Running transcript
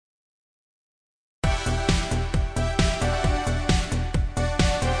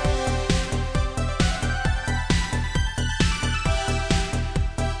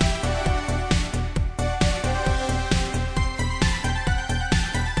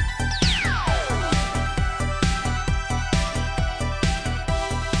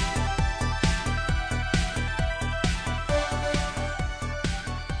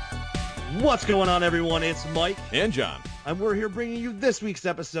What's going on, everyone? It's Mike. And John. And we're here bringing you this week's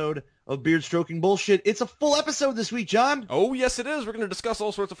episode of Beard Stroking Bullshit. It's a full episode this week, John. Oh, yes, it is. We're going to discuss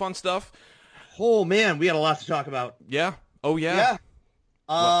all sorts of fun stuff. Oh, man, we got a lot to talk about. Yeah. Oh, yeah.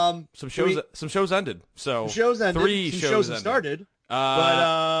 Yeah. Some shows ended. So some shows ended. Three some shows have ended. started.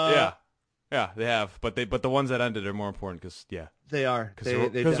 Yeah, they have. But the ones that ended are more important because, yeah. They are.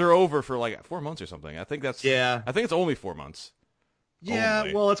 Because they're over for like 4 months or something. I think that's... Yeah. I think it's only 4 months. Yeah,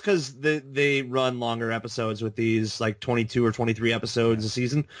 only. well, it's because they run longer episodes with these, like 22 or 23 episodes a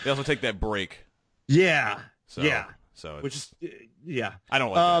season. They also take that break. Yeah. So, yeah. So which is, yeah. I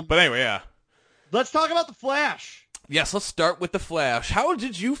don't like that. But anyway, yeah. Let's talk about The Flash. Yes, let's start with The Flash. How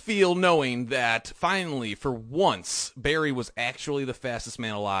did you feel knowing that, finally, for once, Barry was actually the fastest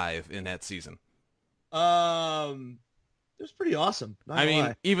man alive in that season? It was pretty awesome. I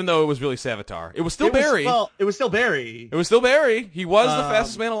mean, even though it was really Savitar, it was still Barry. It was still Barry. It was still Barry. He was the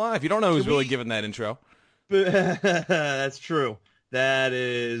fastest man alive. You don't know who's really given that intro. That's true. That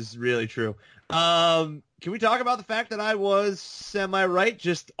is really true. Can we talk about the fact that I was semi-right,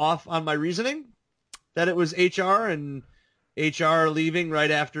 just off on my reasoning? That it was HR and HR leaving right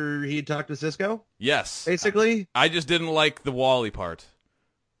after he had talked to Cisco? Yes. Basically? I just didn't like the Wally part.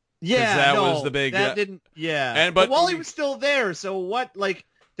 Yeah, that was the big... That didn't... Yeah. And, but Wally was still there, so what... Like,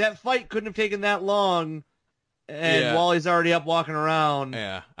 that fight couldn't have taken that long, and Wally's already up walking around.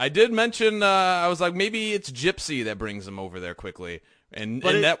 Yeah. I did mention... I was like, maybe it's Gypsy that brings him over there quickly.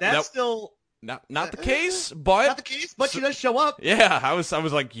 But that's still... Not the case, but... Not the case, but she does show up. Yeah, I was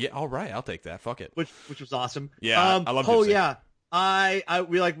like, yeah, all right, I'll take that. Fuck it. Which was awesome. Yeah, I love Gypsy. Oh,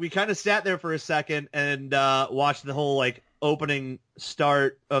 yeah. We kind of sat there for a second and watched the whole, like, opening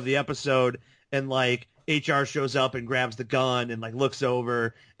start of the episode, and like HR shows up and grabs the gun and like looks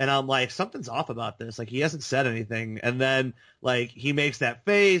over, and I'm like, something's off about this. Like, he hasn't said anything, and then like he makes that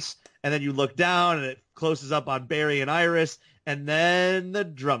face, and then you look down and it closes up on Barry and Iris, and then the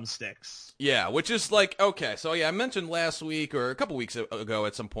drumsticks. Yeah, which is like, okay, so yeah, I mentioned last week or a couple weeks ago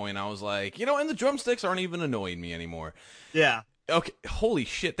at some point, I was like, and the drumsticks aren't even annoying me anymore. Yeah. Okay, holy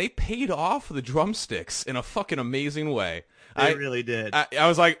shit, they paid off the drumsticks in a fucking amazing way. They really did. I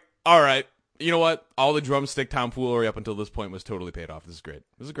was like, all right, you know what? All the drumstick tomfoolery up until this point was totally paid off. This is great.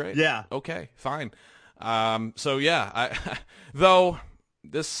 This is great. Yeah. Okay, fine. So yeah, though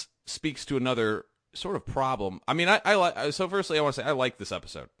this speaks to another sort of problem. I mean, I like. So firstly, I want to say I like this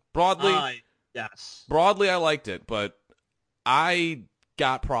episode broadly. Yes. Broadly, I liked it, but I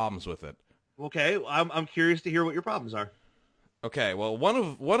got problems with it. Okay, I'm curious to hear what your problems are. Okay, well,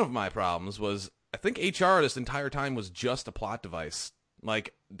 one of my problems was I think HR this entire time was just a plot device.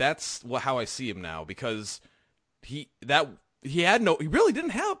 Like, that's how I see him now, because he really didn't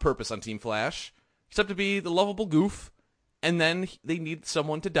have a purpose on Team Flash except to be the lovable goof, and then they need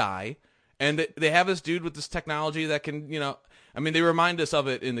someone to die, and they have this dude with this technology that can, I mean, they remind us of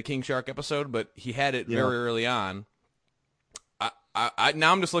it in the King Shark episode, but he had it very early on. I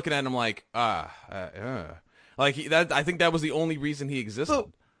now I'm just looking at him like, like I think that was the only reason he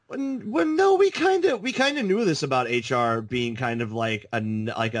existed. No, we kind of knew this about HR being kind of like a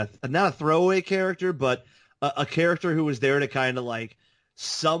not a throwaway character, but a character who was there to kind of like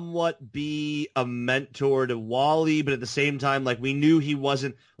somewhat be a mentor to Wally, but at the same time, like, we knew he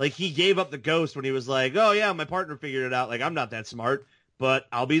wasn't, like, he gave up the ghost when he was like, oh yeah, my partner figured it out. Like, I'm not that smart, but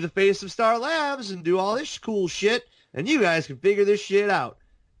I'll be the face of Star Labs and do all this cool shit, and you guys can figure this shit out,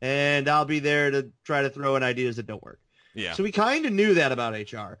 and I'll be there to try to throw in ideas that don't work. Yeah. So we kind of knew that about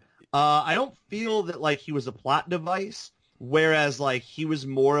HR. I don't feel that like he was a plot device, whereas like he was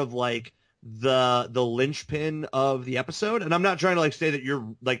more of like the linchpin of the episode. And I'm not trying to like say that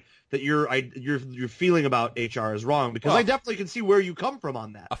your feeling about HR is wrong, because I definitely can see where you come from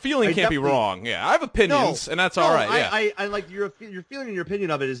on that. A feeling can't be wrong. Yeah, I have opinions, and that's all right. Yeah, I like your feeling and your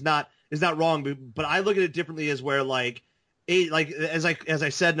opinion of it is not wrong, but I look at it differently as where like. As I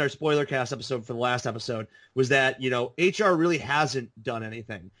said in our spoiler cast episode for the last episode, was that, HR really hasn't done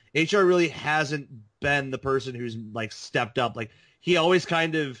anything. HR really hasn't been the person who's like stepped up. Like, he always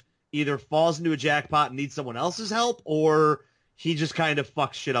kind of either falls into a jackpot and needs someone else's help, or he just kind of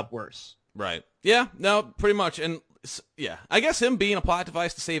fucks shit up worse. Right. Yeah. No, pretty much. And yeah, I guess him being a plot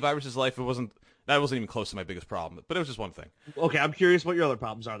device to save Iris's life, that wasn't even close to my biggest problem, but it was just one thing. Okay. I'm curious what your other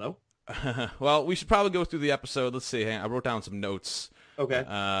problems are, though. Well, we should probably go through the episode. Let's see. I wrote down some notes. Okay.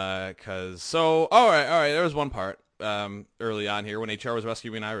 All right. There was one part early on here when HR was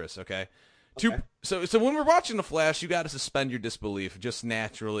rescuing Iris. Okay. So when we're watching The Flash, you got to suspend your disbelief just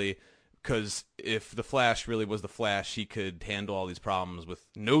naturally because if the Flash really was the Flash, he could handle all these problems with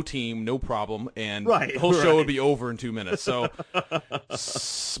no team, no problem, and the whole show would be over in 2 minutes. So,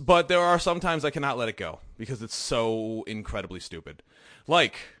 but there are some times I cannot let it go because it's so incredibly stupid.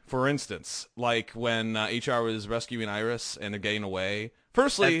 Like, for instance, like when HR was rescuing Iris and they're getting away.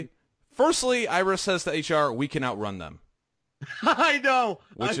 Firstly, Iris says to HR, "We can outrun them." I know.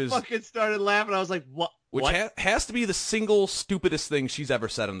 I fucking started laughing. I was like, what? Which has to be the single stupidest thing she's ever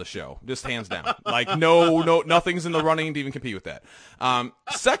said on the show, just hands down. Like, no, nothing's in the running to even compete with that.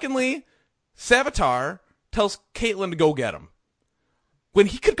 Secondly, Savitar tells Caitlin to go get him. When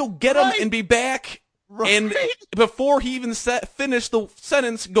he could go get him and be back, and before he even finished the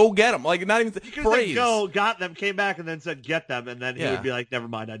sentence, go get him. Like, not even praise. Go, got them, came back, and then said, get them, and then he would be like, never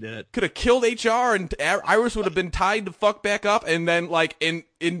mind, I did it. Could have killed HR, and Iris would have been tied the fuck back up, and then, like, and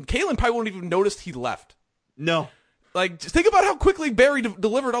Caitlin probably wouldn't even noticed he left. No. Like, just think about how quickly Barry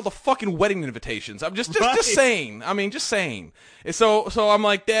delivered all the fucking wedding invitations. I'm just saying. I mean, just saying. So I'm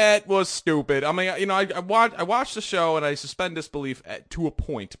like, that was stupid. I mean, you know, I watched the show and I suspend disbelief to a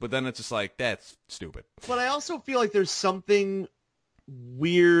point, but then it's just like, that's stupid. But I also feel like there's something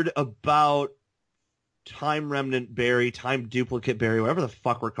weird about Time Remnant Barry, Time Duplicate Barry, whatever the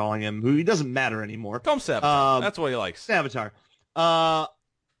fuck we're calling him, who he doesn't matter anymore. Call him Savitar. That's what he likes. Savitar.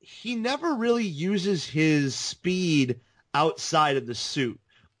 He never really uses his speed outside of the suit.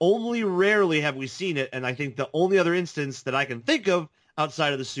 Only rarely have we seen it, and I think the only other instance that I can think of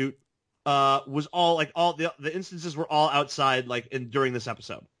outside of the suit was all the instances were all outside during this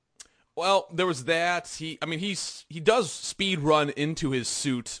episode. Well, there was that. He does speed run into his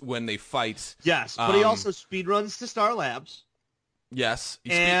suit when they fight. Yes, but he also speed runs to Star Labs. Yes,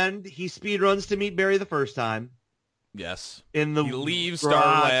 he speed runs to meet Barry the first time. Yes. He leaves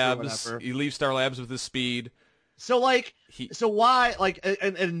Star Labs. He leaves Star Labs with his speed. So why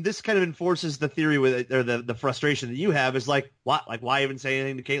and this kind of enforces the theory with it, or the frustration that you have is why even say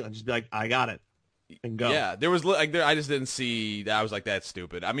anything to Caitlin? Just be like, I got it. And go. Yeah, there was I just didn't see that. I was like, that's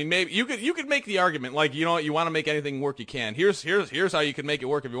stupid. I mean, maybe you could make the argument, like, you know what, you want to make anything work, you can. Here's how you can make it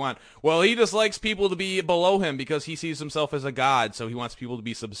work if you want. Well, he just likes people to be below him because he sees himself as a god, so he wants people to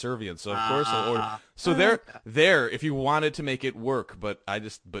be subservient. So of course, there if you wanted to make it work, but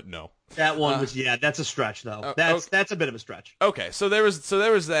no. That one was that's a stretch though. That's a bit of a stretch. Okay, so there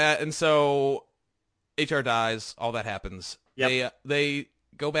was that, and so HR dies. All that happens. Yep. They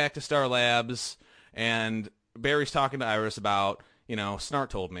go back to Star Labs. And Barry's talking to Iris about, you know, Snart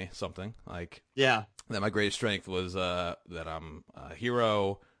told me something like, that my greatest strength was that I'm a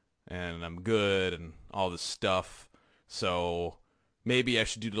hero and I'm good and all this stuff. So maybe I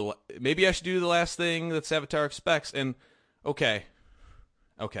should do the last thing that Savitar expects. And okay,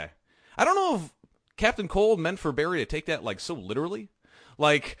 I don't know if Captain Cold meant for Barry to take that so literally,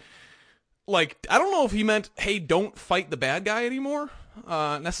 like I don't know if he meant, hey, don't fight the bad guy anymore,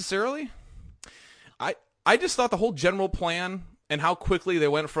 necessarily. I just thought the whole general plan and how quickly they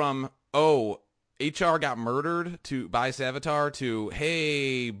went from, HR got murdered by Savitar to,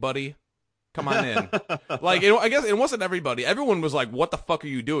 hey, buddy, come on in. I guess it wasn't everybody. Everyone was like, what the fuck are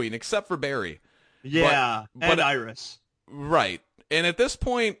you doing? Except for Barry. Yeah, but Iris. Right. And at this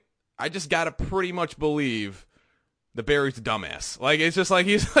point, I just got to pretty much believe that Barry's a dumbass. It's just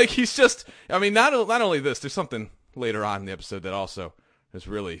he's just, I mean, not only this, there's something later on in the episode that also is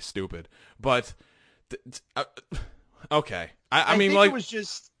really stupid. But... okay. I mean, it was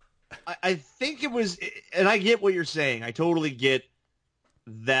just. I think it was, and I get what you're saying. I totally get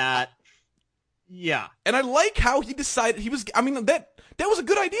that. Yeah, and I like how he decided he was. I mean, that was a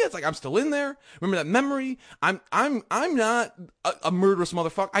good idea. It's like, I'm still in there. Remember that memory. I'm not a murderous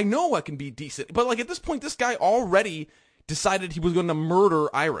motherfucker. I know I can be decent, but at this point, this guy already decided he was going to murder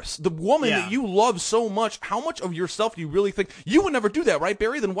Iris, the woman that you love so much. How much of yourself do you really think? You would never do that, right,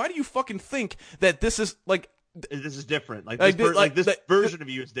 Barry? Then why do you fucking think that this is this is different? This version of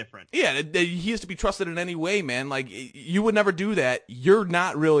you is different. Yeah, he has to be trusted in any way, man. You would never do that. You're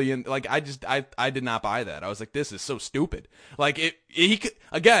not really in. I did not buy that. I was like, this is so stupid. He could,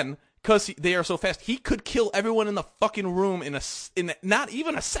 again, because they are so fast. He could kill everyone in the fucking room in not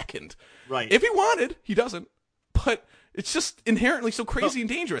even a second. Right. If he wanted, he doesn't. But it's just inherently so crazy and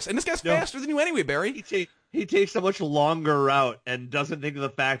dangerous. And this guy's faster than you anyway, Barry. He takes a much longer route and doesn't think of the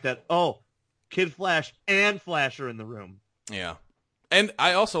fact that, Kid Flash and Flash are in the room. Yeah. And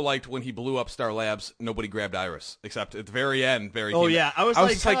I also liked when he blew up Star Labs, nobody grabbed Iris. Except at the very end, Barry came yeah. I was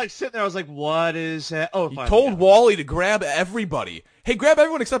sitting there, I was like, what is that? Oh, he told Wally to grab everybody. Hey, grab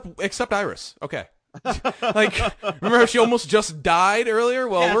everyone except Iris. Okay. Remember how she almost just died earlier?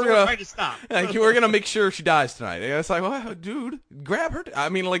 Well, we're gonna trying to stop. We're gonna make sure she dies tonight. And it's like, well, dude, grab her. I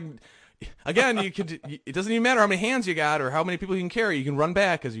mean, again, you could. It doesn't even matter how many hands you got or how many people you can carry. You can run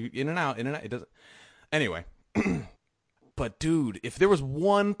back because you in and out. It doesn't. Anyway, but dude, if there was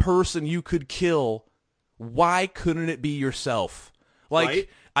one person you could kill, why couldn't it be yourself? Like, right?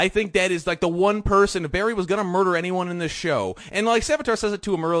 I think that is like the one person. If Barry was gonna murder anyone in this show, and like Savitar says it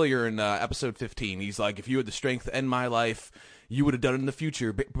to him earlier in episode 15. He's like, if you had the strength to end my life, you would have done it in the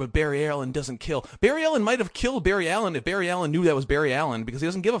future. But Barry Allen doesn't kill. Barry Allen might have killed Barry Allen if Barry Allen knew that was Barry Allen, because he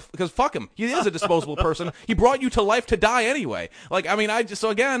doesn't give a because fuck him. He is a disposable person. He brought you to life to die anyway. Like, I mean, I'm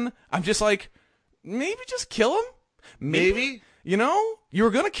just like, maybe just kill him. Maybe. You know, you were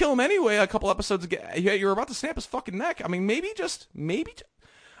gonna kill him anyway. A couple episodes ago, you were about to snap his fucking neck. I mean, maybe.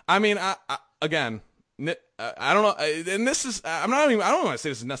 I mean, I don't know, and this is, I don't want to say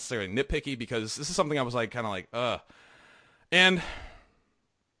this is necessarily nitpicky, because this is something I was like, kind of like, and,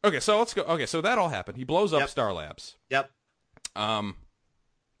 okay, so let's go, okay, so that all happened. He blows up Star Labs. Yep.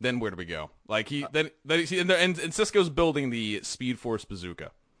 Then where do we go? Like, and Cisco's building the Speed Force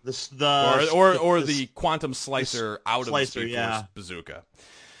bazooka. The quantum slicer out of the Speed Force bazooka.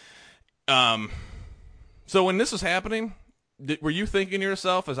 So when this was happening, were you thinking to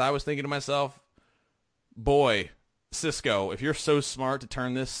yourself, as I was thinking to myself, boy, Cisco, if you're so smart to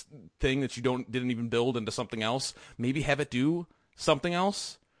turn this thing that you didn't even build into something else, maybe have it do something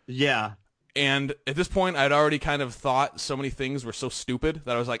else? Yeah. And at this point, I'd already kind of thought so many things were so stupid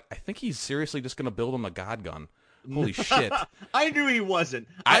that I was like, I think he's seriously just going to build him a god gun. Holy shit. I knew he wasn't.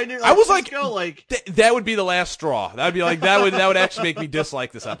 I was Cisco, that would be the last straw. That would be like, that would actually make me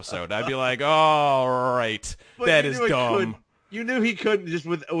dislike this episode. I'd be like, all right, but that is dumb. You knew he couldn't, just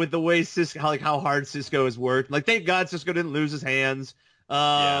with the way Cisco, how hard Cisco has worked. Like, thank God Cisco didn't lose his hands.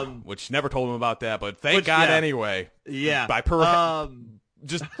 Which never told him about that, but thank God anyway. Yeah. By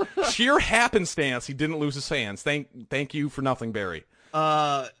just sheer happenstance, he didn't lose his hands. Thank you for nothing, Barry.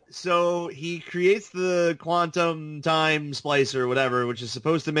 So he creates the quantum time splicer, whatever, which is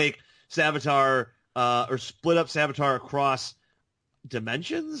supposed to make Savitar, or split up Savitar across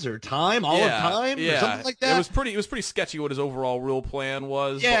dimensions or time, all of time, or something like that. It was pretty sketchy what his overall real plan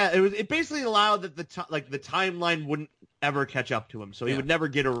was. Yeah, it basically allowed that the timeline wouldn't ever catch up to him, so he would never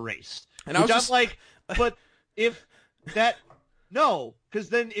get erased. And I was like, but if that because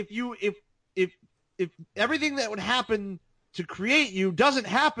then if everything that would happen to create you doesn't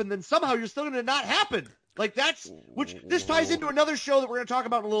happen, then somehow you're still going to not happen. Like, which this ties into another show that we're going to talk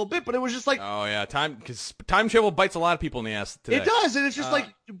about in a little bit, but it was just like, oh yeah, because time travel bites a lot of people in the ass today. It does, and it's just like,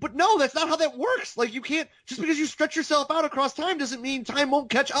 but no, that's not how that works. Like, you can't, just because you stretch yourself out across time doesn't mean time won't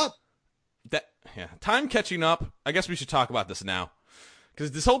catch up. Time catching up, I guess we should talk about this now.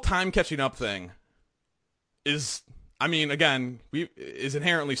 Because this whole time catching up thing is, I mean, again, is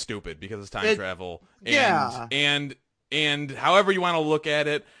inherently stupid because it's time travel. And however you want to look at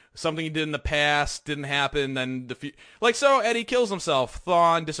it, something he did in the past didn't happen, then so Eddie kills himself.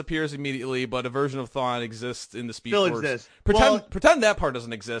 Thawne disappears immediately, but a version of Thawne exists in the Speed Force. Exists. Pretend that part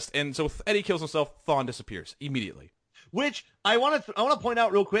doesn't exist, and so Eddie kills himself. Thawne disappears immediately. Which I want to point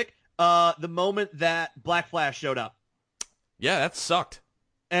out real quick. The moment that Black Flash showed up. Yeah, that sucked.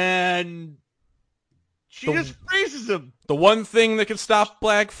 And she just freezes him. The one thing that can stop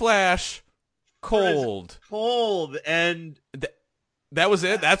Black Flash, cold, and. That was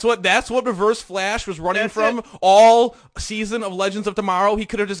it. That's what Reverse Flash was running from all season of Legends of Tomorrow. He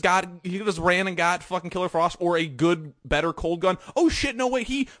could have just ran and got fucking Killer Frost or a better cold gun. Oh shit, no wait,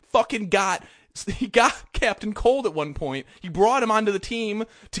 he got Captain Cold at one point. He brought him onto the team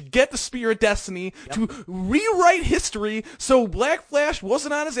to get the Spear of Destiny, to rewrite history so Black Flash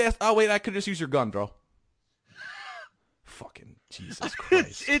wasn't on his ass. Oh wait, I could just use your gun, bro. Fucking Jesus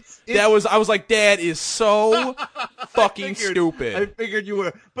Christ. I was like, that is so fucking stupid. I figured you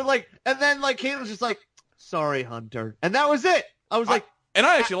were. But and then Caitlin's just like, sorry, Hunter. And that was it. I was like. And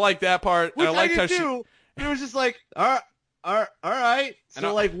I actually liked that part. Which I liked how it was just like, all right.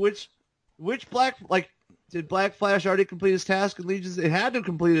 So which Black, did Black Flash already complete his task in Legions? It had to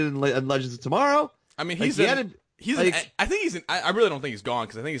complete it in Legends of Tomorrow. I mean, I really don't think he's gone,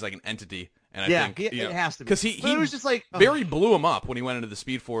 because I think he's like an entity. And I think it has to be, because he was just like Barry blew him up when he went into the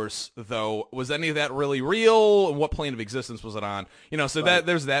Speed Force. Though, was any of that really real? And what plane of existence was it on? So that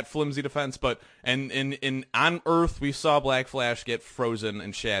there's that flimsy defense. But and on Earth we saw Black Flash get frozen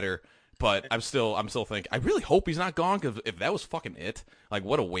and shatter. But I'm still thinking, I really hope he's not gone, because if that was fucking it,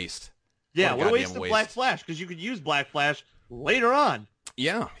 what a waste. Yeah, what a waste of Black Flash, because you could use Black Flash later on.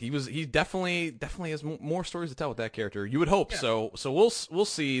 Yeah, he definitely has more stories to tell with that character. You would hope. Yeah. So we'll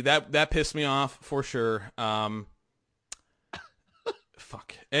see. That pissed me off for sure.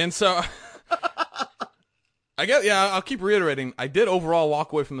 Fuck. And so I guess, yeah, I'll keep reiterating. I did overall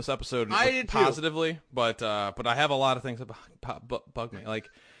walk away from this episode positively, but I have a lot of things that bug me. Like,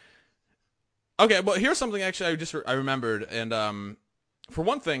 okay, well, here's something actually I remembered, and for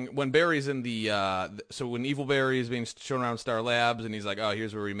one thing, when Barry's in so when Evil Barry is being shown around Star Labs, and he's like, oh,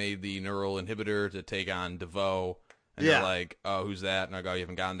 here's where we made the neural inhibitor to take on DeVoe, and they're like, oh, who's that? And I go, you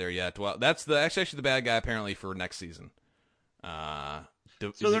haven't gotten there yet. Well, that's actually the bad guy apparently for next season.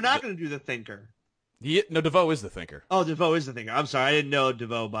 So they're not going to do the Thinker. No, DeVoe is the Thinker. Oh, DeVoe is the Thinker. I'm sorry, I didn't know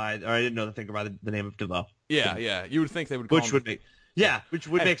DeVoe I didn't know the Thinker by the name of DeVoe. Yeah. You would think they would call him, which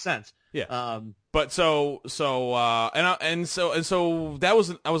would make sense. Yeah. But so that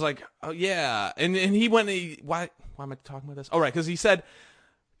was, I was like, oh yeah, and he went, why am I talking about this? Oh, right, because he said,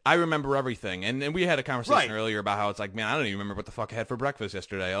 I remember everything, and we had a conversation earlier about how it's like, man, I don't even remember what the fuck I had for breakfast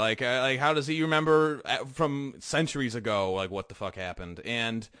yesterday. Like how does he remember from centuries ago, like what the fuck happened?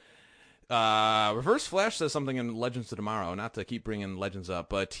 And Reverse Flash says something in Legends of Tomorrow, not to keep bringing Legends up,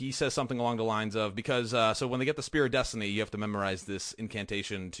 but he says something along the lines of, because so when they get the Spear of Destiny, you have to memorize this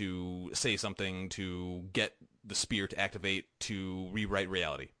incantation to say something to get the spear to activate to rewrite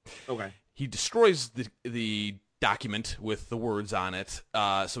reality. Okay. He destroys the document with the words on it,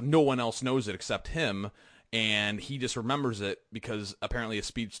 so no one else knows it except him, and he just remembers it because apparently a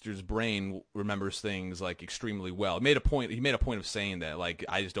speedster's brain remembers things like extremely well. He made a point of saying that, like,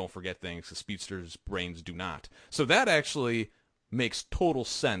 I just don't forget things because speedsters' brains do not. So that actually makes total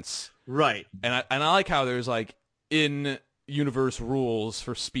sense. Right. And I like how there's like in universe rules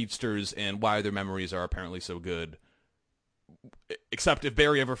for speedsters and why their memories are apparently so good. Except if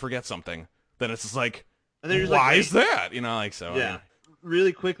Barry ever forgets something, then it's just like, why is that? You know, like, so. Yeah.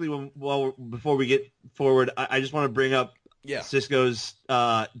 Really quickly, before we get forward, I just want to bring up Cisco's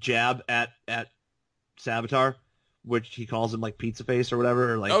jab at Savitar, which he calls him like pizza face or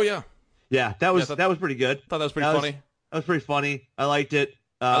whatever. Or like, oh yeah, that was pretty good. Thought that was pretty funny. That was pretty funny. I liked it.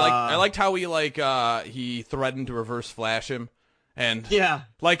 I liked how he threatened to Reverse Flash him, and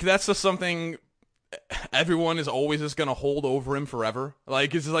like that's just something everyone is always just gonna hold over him forever.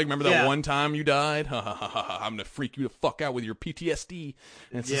 Like, it's just like, remember that one time you died? I'm gonna freak you the fuck out with your PTSD.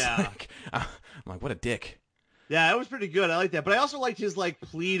 And it's just like, I'm like, what a dick. Yeah, it was pretty good. I like that, but I also liked his like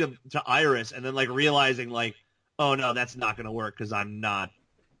plea to Iris, and then like realizing like, oh no, that's not gonna work because I'm not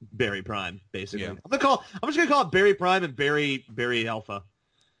Barry Prime. Basically, I'm just gonna call it Barry Prime and Barry Alpha.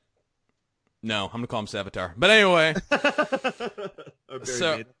 No, I'm gonna call him Savitar. But anyway,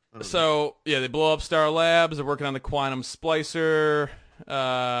 So they blow up Star Labs. They're working on the quantum splicer.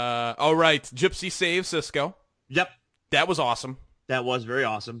 All right, Gypsy saves Cisco. Yep, that was awesome. That was very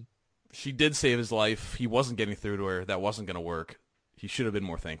awesome. She did save his life. He wasn't getting through to her. That wasn't going to work. He should have been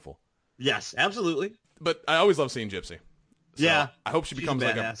more thankful. Yes, absolutely. But I always love seeing Gypsy. So yeah, I hope she becomes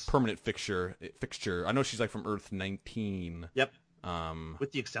like a permanent fixture. I know she's like from Earth 19. Yep.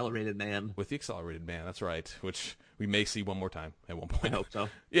 With the accelerated man. That's right. Which we may see one more time at one point. I hope so.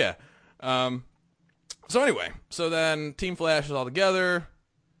 Yeah. So anyway, then Team Flash is all together.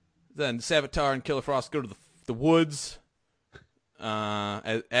 Then Savitar and Killer Frost go to the woods.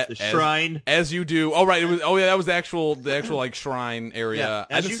 The shrine, as you do. Oh right, that was the actual like shrine area.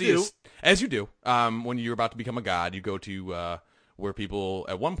 Yeah, as you do. When you're about to become a god, you go to where people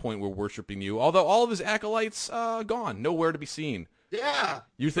at one point were worshiping you. Although all of his acolytes gone, nowhere to be seen. Yeah,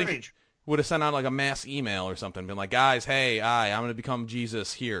 you think would have sent out like a mass email or something, been like, guys, hey, I'm going to become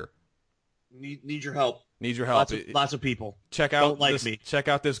Jesus here. Need your help. Need your help. Lots of people. Check out Check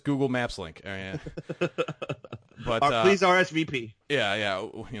out this Google Maps link. But please RSVP. Yeah.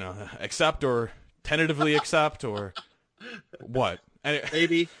 You know, accept or tentatively accept or what?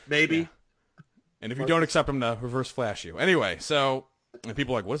 Maybe. Yeah. And if you don't accept them, to Reverse Flash you. Anyway, so and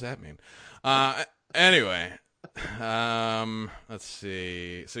people are like, what does that mean? Anyway, let's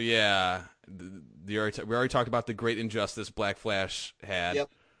see. So yeah, we already talked about the great injustice Black Flash had. Yep.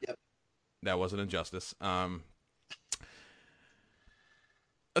 That was an injustice.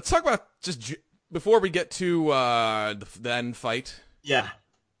 Let's talk about just before we get to the end fight. Yeah.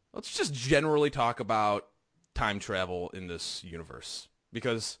 Let's just generally talk about time travel in this universe,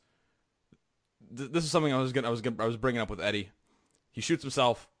 because this is something I was bringing up with Eddie. He shoots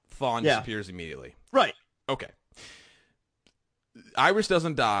himself. Thawne disappears immediately. Right. Okay. Iris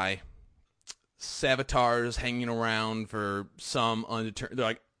doesn't die. Savitar's hanging around for some undetermined. They're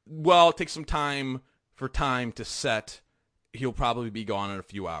like, well, it takes some time for time to set. He'll probably be gone in a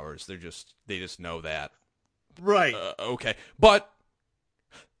few hours. They just know that. Right. Okay. But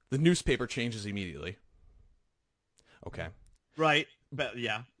the newspaper changes immediately. Okay. Right. But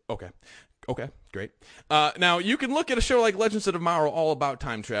yeah. Okay. Okay, great. Now, you can look at a show like Legends of Tomorrow all about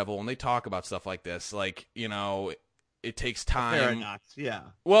time travel, and they talk about stuff like this. Like, you know, it takes time. Paradox, yeah.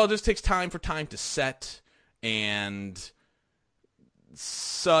 Well, it just takes time for time to set and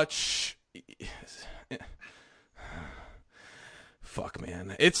such. Fuck,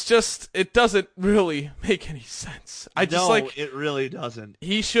 man. It's just, it doesn't really make any sense. It really doesn't.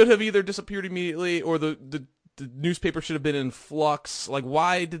 He should have either disappeared immediately or the newspaper should have been in flux. Like,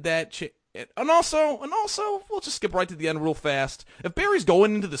 why did that change? And also, we'll just skip right to the end real fast. If Barry's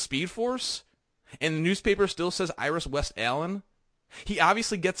going into the Speed Force and the newspaper still says Iris West Allen, he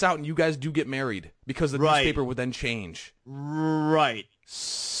obviously gets out and you guys do get married because the newspaper would then change. Right.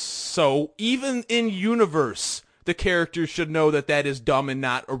 So even in universe, the characters should know that that is dumb and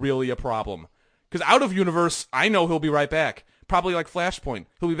not really a problem. Because out of universe, I know he'll be right back. Probably like Flashpoint.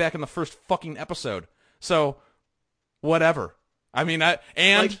 He'll be back in the first fucking episode. So, whatever. I mean, like,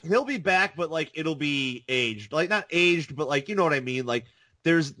 he'll be back, but like it'll be aged, like not aged, but like you know what I mean. Like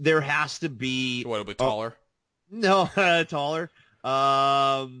there has to be what, it'll be taller. No, taller.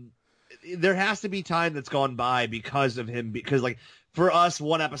 There has to be time that's gone by because of him. Because like for us,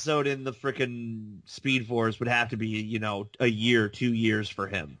 one episode in the frickin' Speed Force would have to be, you know, a year, 2 years for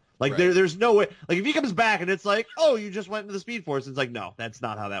him. Like there's no way. Like if he comes back and it's like, oh, you just went into the Speed Force, it's like, no, that's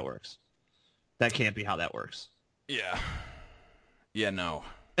not how that works. That can't be how that works. Yeah. Yeah, no.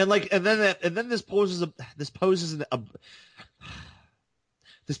 And then this poses an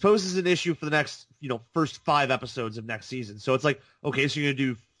issue for the next, you know, first 5 episodes of next season. So it's like, okay, so you're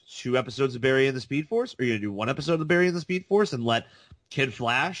gonna do 2 episodes of Barry in the Speed Force, or you're gonna do 1 episode of Barry in the Speed Force and let Kid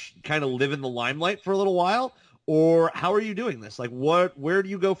Flash kind of live in the limelight for a little while, or how are you doing this? Like, where do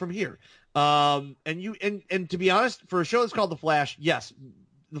you go from here? And to be honest, for a show that's called The Flash, yes,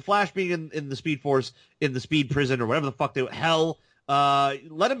 the Flash being in the Speed Force, in the Speed Prison, or whatever the fuck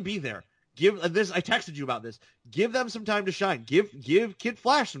let him be there. Give this. I texted you about this. Give them some time to shine. Give Kid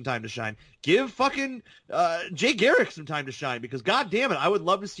Flash some time to shine. Give fucking Jay Garrick some time to shine. Because god damn it, I would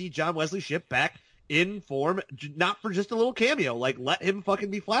love to see John Wesley Shipp back in form, not for just a little cameo. Like, let him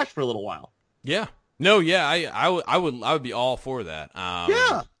fucking be Flash for a little while. Yeah. No. Yeah. I would be all for that.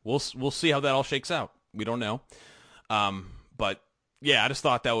 Yeah. We'll see how that all shakes out. We don't know. But. Yeah, I just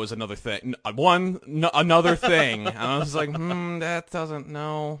thought that was another thing. Another thing. I was like, that doesn't,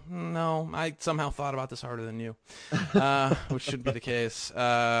 no. I somehow thought about this harder than you, which shouldn't be the case.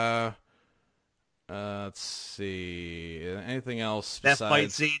 Let's see. Anything else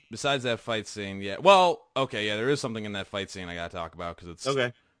fight scene? Besides that fight scene, yeah. Well, okay, yeah, there is something in that fight scene I got to talk about because it's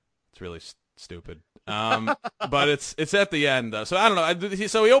really stupid. But it's at the end, so I don't know.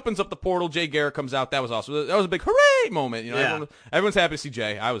 So he opens up the portal. Jay Garrick comes out. That was awesome. That was a big hooray moment. You know, yeah. Everyone's happy to see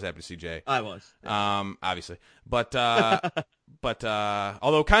Jay. I was happy to see Jay. I was. Obviously, but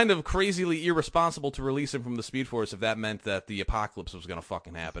although kind of crazily irresponsible to release him from the Speed Force if that meant that the apocalypse was gonna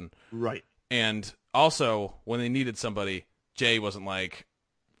fucking happen. Right. And also, when they needed somebody, Jay wasn't like.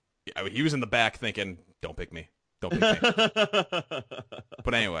 He was in the back thinking, "Don't pick me." Don't pick me.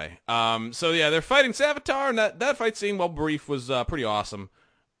 But anyway, so yeah, they're fighting Savitar, and that fight scene, while brief, was pretty awesome.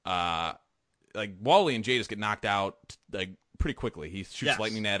 Like Wally and Jay just get knocked out like pretty quickly. He shoots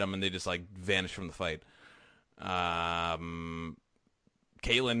lightning at them, and they just like vanish from the fight.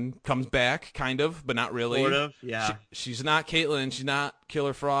 Caitlin comes back, kind of, but not really. Sort of, yeah. She's not Caitlin. She's not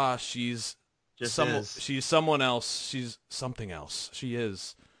Killer Frost. She's she's someone else. She's something else. She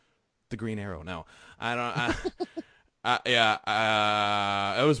is the Green Arrow. No. I don't.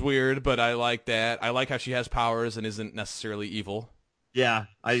 It was weird, but I like that. I like how she has powers and isn't necessarily evil. Yeah,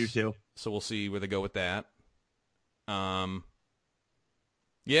 I do too. So we'll see where they go with that.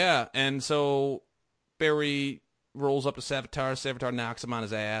 Yeah, and so Barry rolls up to Savitar. Savitar knocks him on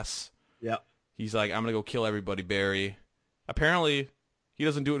his ass. Yep. He's like, "I'm gonna go kill everybody, Barry." Apparently, he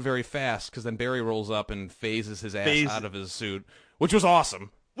doesn't do it very fast because then Barry rolls up and phases his ass out of his suit, which was awesome.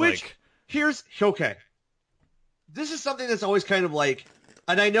 Here's okay. This is something that's always kind of like,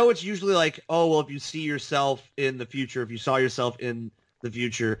 and I know it's usually like, oh, well, if you see yourself in the future, if you saw yourself in the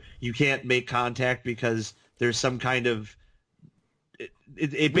future, you can't make contact because there's some kind of.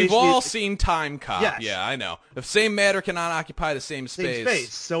 We've all seen Time Cop. Yes. Yeah, I know. If same matter cannot occupy the same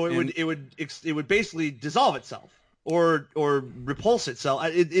space, so it would basically dissolve itself or repulse itself.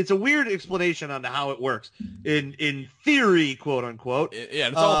 It's a weird explanation on how it works in theory, quote unquote. Yeah,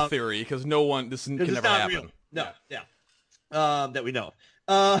 it's all theory because this can never happen. Real. No, yeah. That we know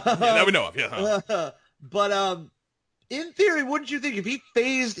of. That we know of. Yeah. But in theory, wouldn't you think if he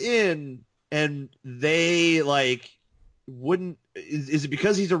phased in and they like wouldn't? Is it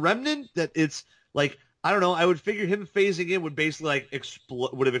because he's a remnant that it's like I don't know. I would figure him phasing in would basically like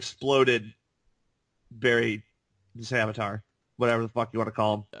would have exploded Barry Savitar, whatever the fuck you want to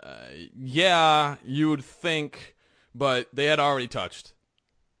call him. Yeah, you would think, but they had already touched.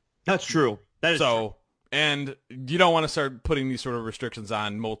 That's true. That is true. And you don't want to start putting these sort of restrictions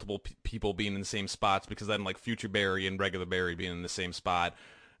on multiple people being in the same spots, because then like future Barry and regular Barry being in the same spot,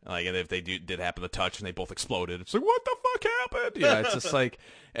 like, and if they did happen to touch and they both exploded, it's like, what the fuck happened? Yeah, it's just like,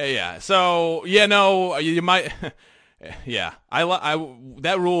 yeah. So yeah, no, you might. Yeah,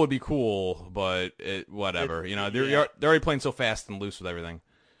 that rule would be cool, but whatever. They're already playing so fast and loose with everything.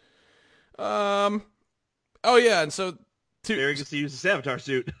 Oh yeah, and so Barry gets to use the Savitar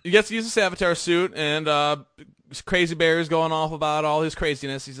suit. He gets to use the Savitar suit, and Crazy Bear's going off about all his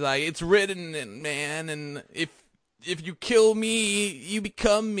craziness. He's like, it's written, man, and if you kill me, you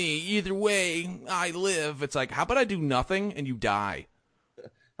become me. Either way, I live. It's like, how about I do nothing and you die?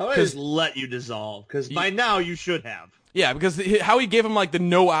 How about I just let you dissolve? Because by now you should have. Yeah, because how he gave him like the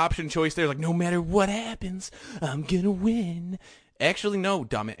no option choice there, like, no matter what happens, I'm gonna win. Actually, no,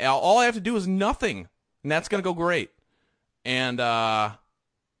 dumb it. All I have to do is nothing, and that's gonna go great. And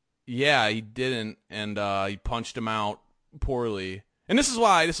yeah, he didn't, and he punched him out poorly. And this is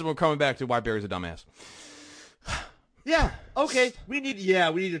we're coming back to why Barry's a dumbass. Yeah. Okay. We need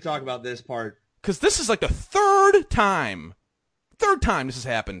to talk about this part, because this is like the third time this has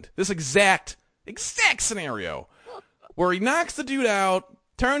happened. This exact scenario where he knocks the dude out,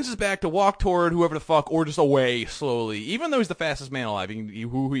 turns his back to walk toward whoever the fuck, or just away slowly. Even though he's the fastest man alive,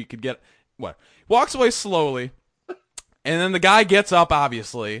 who he could get, walks away slowly, and then the guy gets up,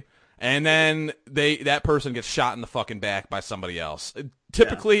 obviously, and then that person gets shot in the fucking back by somebody else,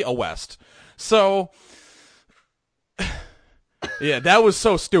 typically a West. So. Yeah, that was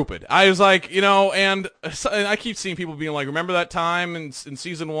so stupid. I was like, and I keep seeing people being like, remember that time in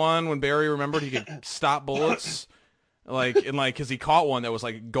season 1 when Barry remembered he could stop bullets? Because he caught one that was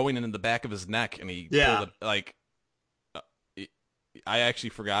like going into the back of his neck, and he pulled it, I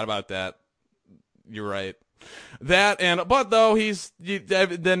actually forgot about that. You're right. But then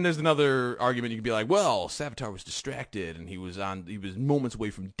there's another argument. You could be like, well, Savitar was distracted, and he was moments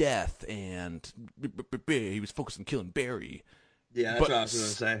away from death, and he was focused on killing Barry. Yeah, that's what I was going to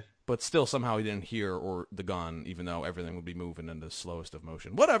say. But still, somehow he didn't hear the gun, even though everything would be moving in the slowest of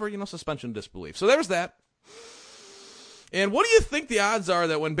motion. Whatever, suspension of disbelief. So there's that. And what do you think the odds are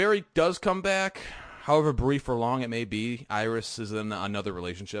that when Barry does come back, however brief or long it may be, Iris is in another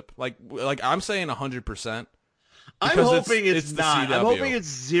relationship? Like I'm saying 100%. I'm hoping it's not. I'm hoping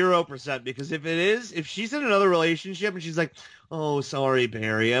it's 0%, because if she's in another relationship and she's like, oh, sorry,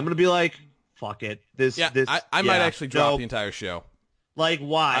 Barry, I'm going to be like, fuck it. I might actually drop the entire show. Like,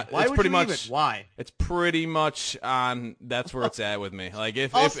 why? Why would you leave it? Why? It's pretty much on. That's where it's at with me. Like,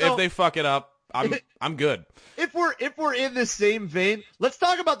 if they fuck it up, I'm good. If we're in the same vein, let's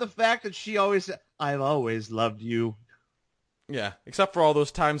talk about the fact that she always said, I've always loved you. Yeah, except for all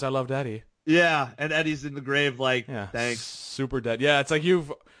those times I loved Eddie. Yeah, and Eddie's in the grave like, thanks. Super dead. Yeah, it's like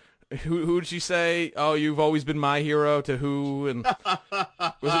who did she say? Oh, you've always been my hero to who? And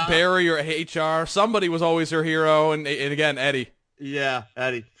was it Barry or HR? Somebody was always her hero, and again, Eddie. Yeah,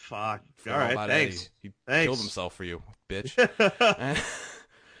 Eddie. Fuck. All right, thanks. Eddie. He killed himself for you, bitch.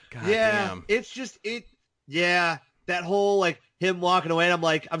 God damn. It's just that whole like him walking away, and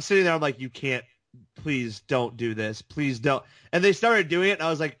I'm sitting there, I'm like, you can't, please don't do this, please don't. And they started doing it, and I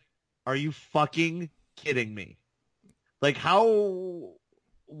was like, are you fucking kidding me? Like, how?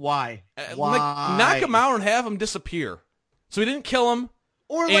 Why? Why? Like, knock him out and have him disappear. So he didn't kill him.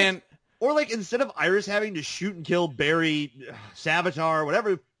 Or instead of Iris having to shoot and kill Barry, Savitar,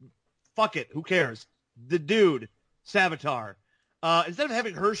 whatever, fuck it, who cares? The dude, Savitar. Instead of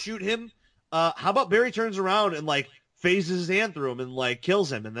having her shoot him, how about Barry turns around and like phases his hand through him and like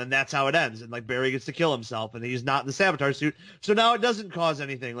kills him, and then that's how it ends. And like Barry gets to kill himself, and he's not in the Savitar suit, so now it doesn't cause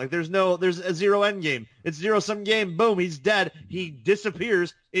anything. Like there's a zero end game. It's zero sum game. Boom, he's dead. He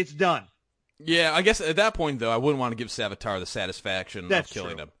disappears. It's done. Yeah, I guess at that point though, I wouldn't want to give Savitar the satisfaction of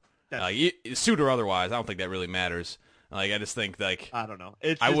killing him. Suit or otherwise, I don't think that really matters. Like I just think like I don't know.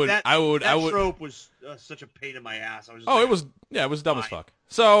 That trope was such a pain in my ass. I was just it was dumb as fuck.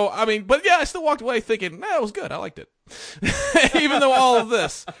 So I mean, but yeah, I still walked away thinking, it was good. I liked it, even though all of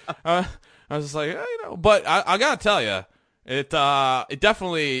this. I was just like, But I gotta tell you, it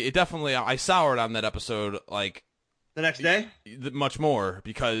definitely I soured on that episode like the next day, much more,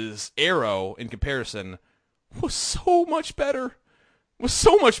 because Arrow in comparison was so much better.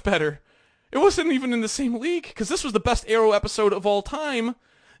 It wasn't even in the same league, because this was the best Arrow episode of all time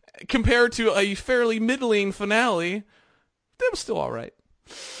compared to a fairly middling finale. That was still all right.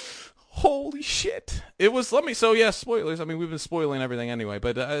 Holy shit. It was, so yeah, spoilers. I mean, we've been spoiling everything anyway,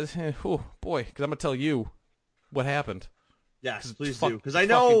 but, oh, boy, because I'm going to tell you what happened. Yes, please do. Because I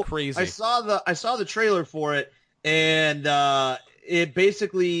know crazy. I saw the trailer for it, and it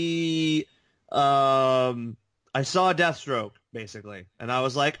basically, I saw Deathstroke, basically. And I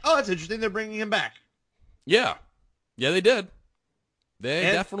was like, oh, it's interesting they're bringing him back. Yeah. Yeah, they did. They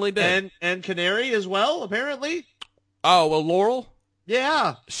definitely did. And Canary as well, apparently. Oh, well, Laurel?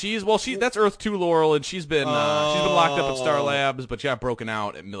 Yeah. That's Earth 2 Laurel, and she's been locked up at Star Labs, but she got broken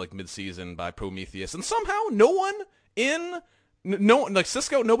out at mid-season by Prometheus, and somehow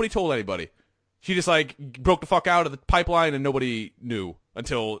Cisco, nobody told anybody. She just broke the fuck out of the pipeline, and nobody knew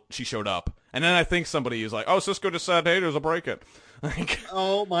until she showed up. And then I think somebody was like, "Oh, Cisco just said, hey, there's a break-in."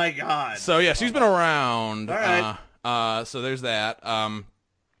 Oh my god. So yeah, she's been around. All right. So there's that.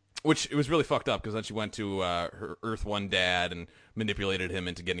 Which it was really fucked up because then she went to her Earth 1 dad and manipulated him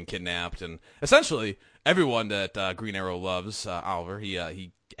into getting kidnapped, and essentially everyone that Green Arrow loves, Oliver,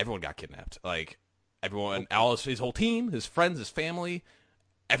 everyone got kidnapped. Everyone, Alice, his whole team, his friends, his family,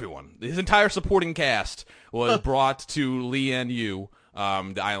 everyone, his entire supporting cast was brought to Lian-Yu,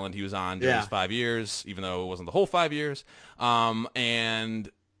 the island he was on during his 5 years, even though it wasn't the whole 5 years, and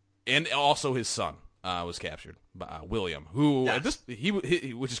also his son. Was captured by William, who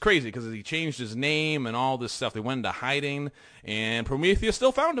which is crazy because he changed his name and all this stuff. They went into hiding, and Prometheus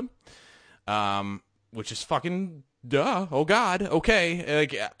still found him, which is fucking duh. Oh God,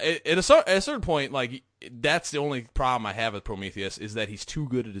 okay. At a certain point, that's the only problem I have with Prometheus is that he's too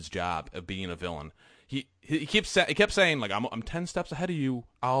good at his job of being a villain. He kept saying I'm 10 steps ahead of you,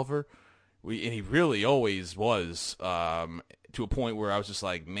 Oliver, and he really always was, to a point where I was just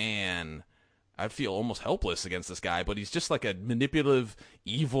like, man. I feel almost helpless against this guy, but he's just like a manipulative,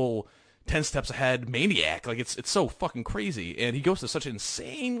 evil, 10 steps ahead maniac. It's so fucking crazy, and he goes to such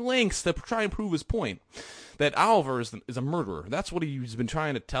insane lengths to try and prove his point that Oliver is a murderer. That's what he's been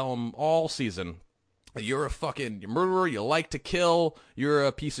trying to tell him all season. You're a fucking murderer. You like to kill. You're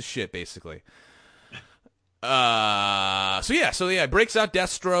a piece of shit, basically. So yeah, breaks out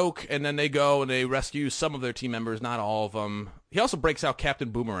Deathstroke, and then they go and they rescue some of their team members, not all of them. He also breaks out Captain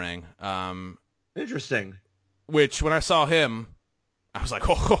Boomerang. Interesting. Which, when I saw him, I was like,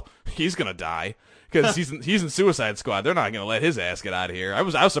 oh, he's gonna die because he's in Suicide Squad. They're not gonna let his ass get out of here. I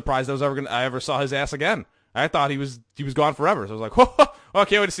was surprised I ever saw his ass again. I thought he was gone forever. So I was like, oh, I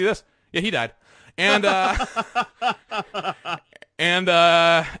can't wait to see this. Yeah, he died, and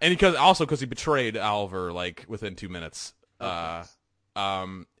because he betrayed Oliver within 2 minutes. And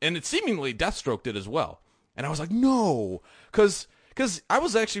it seemingly Deathstroke did as well. And I was like, no, because I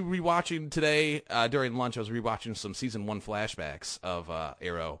was actually rewatching today during lunch. I was rewatching some season 1 flashbacks of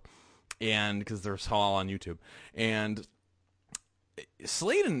Arrow, and because they're all on YouTube. And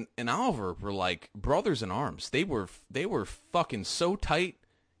Slade and Oliver were like brothers in arms. They were fucking so tight.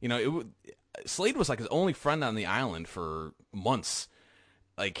 Slade was like his only friend on the island for months.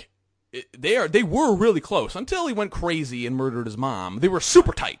 They were really close until he went crazy and murdered his mom. They were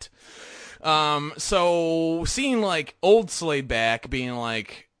super tight. So seeing old Slade back being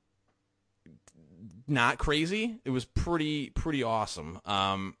not crazy, it was pretty awesome.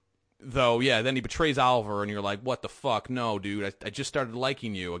 Though, yeah, then he betrays Oliver and you're like, what the fuck? No, dude, I just started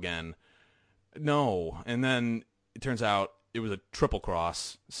liking you again. No. And then it turns out it was a triple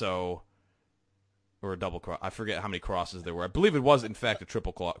cross, or a double cross. I forget how many crosses there were. I believe it was in fact a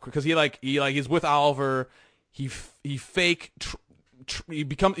triple cross because he's with Oliver. He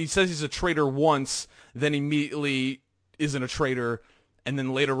says he's a traitor once, then immediately isn't a traitor, and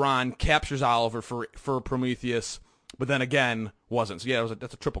then later on captures Oliver for Prometheus, but then again wasn't. So yeah,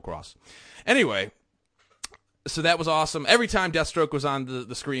 that's a triple cross. Anyway, so that was awesome. Every time Deathstroke was on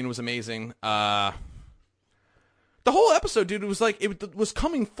the screen was amazing. The whole episode, dude, it was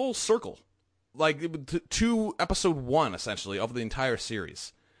coming full circle, to episode 1 essentially of the entire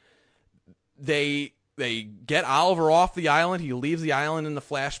series. They get Oliver off the island. He leaves the island in the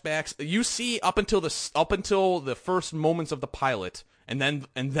flashbacks. You see up until the first moments of the pilot, and then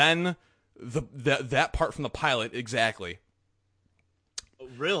that part from the pilot exactly.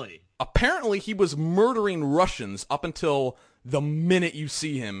 Really? Apparently, he was murdering Russians up until the minute you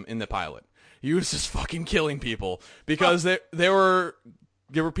see him in the pilot. He was just fucking killing people because there were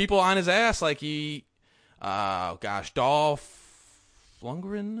people on his ass Dolph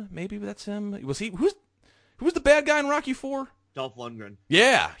Lundgren, maybe that's him. Was he? Who's the bad guy in Rocky IV? Dolph Lundgren.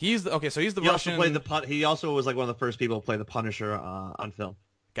 Yeah, he's the Russian. He also was one of the first people to play the Punisher on film.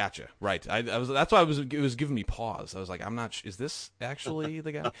 Gotcha. Right. That's why it was giving me pause. I was like, I'm not. Is this actually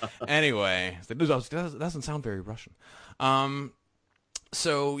the guy? Anyway, that doesn't sound very Russian.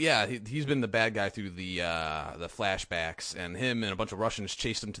 So yeah, he's been the bad guy through the flashbacks, and him and a bunch of Russians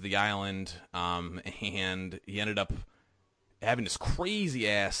chased him to the island, and he ended up having this crazy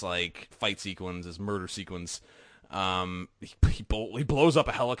ass like fight sequence, this murder sequence. He blows up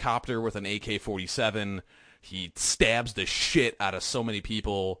a helicopter with an AK-47. He stabs the shit out of so many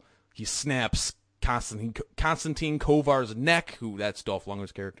people. He snaps Konstantin Kovar's neck, that's Dolph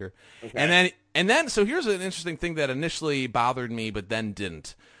Lundgren's character. Okay. And then so here's an interesting thing that initially bothered me but then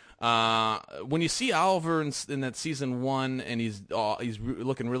didn't. When you see Oliver in that season 1 and he's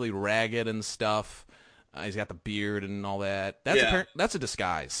looking really ragged and stuff, he's got the beard and all that. That's a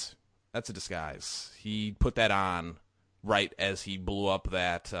disguise. That's a disguise. He put that on right as he blew up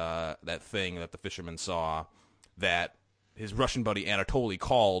that thing that the fisherman saw, that his Russian buddy Anatoly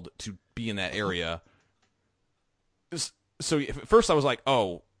called to be in that area. So at first I was like,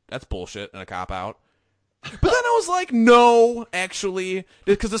 oh, that's bullshit and a cop-out. But then I was like, no, actually,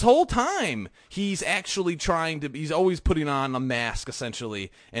 because this whole time he's actually he's always putting on a mask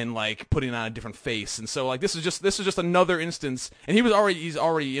essentially and like putting on a different face, and so like this is just another instance. And he's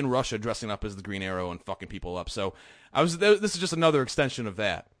already in Russia dressing up as the Green Arrow and fucking people up. So this is just another extension of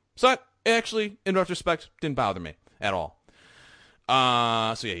that. So that actually, in retrospect, didn't bother me at all.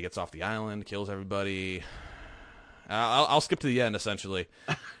 So yeah, he gets off the island, kills everybody. I'll skip to the end essentially.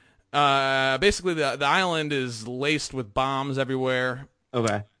 Basically, the island is laced with bombs everywhere.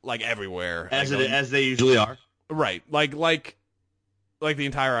 Okay, like everywhere, as they usually are. Right, like the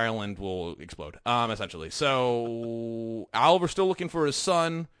entire island will explode. Essentially. So Oliver's still looking for his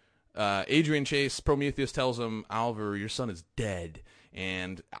son. Adrian Chase, Prometheus tells him, Oliver, your son is dead,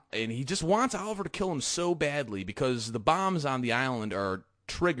 and he just wants Oliver to kill him so badly because the bombs on the island are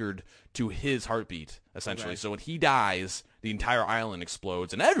triggered to his heartbeat essentially. Okay. So when he dies, the entire island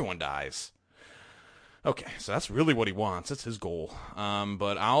explodes and everyone dies. Okay, so that's really what he wants. That's his goal.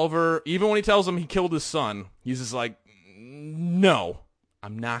 But Oliver, even when he tells him he killed his son, he's just like, no,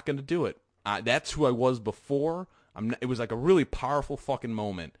 I'm not going to do it. That's who I was before. It was like a really powerful fucking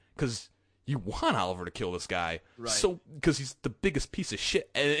moment because you want Oliver to kill this guy. Right. So because he's the biggest piece of shit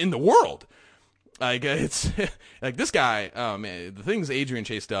in the world. Like it's like this guy. Oh man, the things Adrian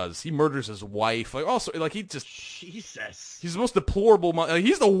Chase does. He murders his wife. Like also, like he just Jesus. He's the most deplorable. Like,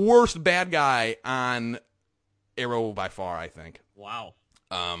 he's the worst bad guy on Arrow by far, I think. Wow.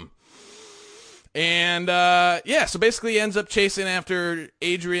 Yeah. So basically, he ends up chasing after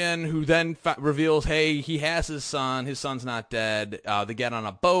Adrian, who then reveals, hey, he has his son. His son's not dead. They get on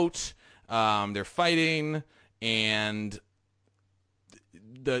a boat. They're fighting, and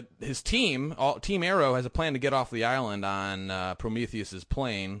his team, Team Arrow, has a plan to get off the island on Prometheus's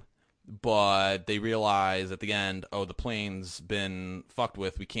plane, but they realize at the end, oh, the plane's been fucked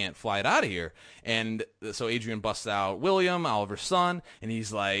with. We can't fly it out of here. And so Adrian busts out William, Oliver's son, and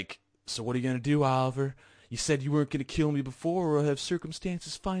he's like, so what are you going to do, Oliver? You said you weren't going to kill me before, or have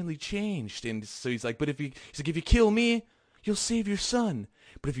circumstances finally changed? And so he's like, but if you kill me, you'll save your son.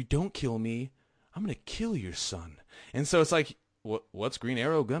 But if you don't kill me, I'm going to kill your son. And so it's like, what's Green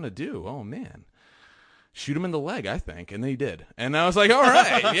Arrow gonna do? Oh man, shoot him in the leg, I think, and then he did. And I was like, all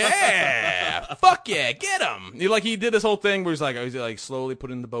right, yeah, fuck yeah, get him. He did this whole thing where he's like slowly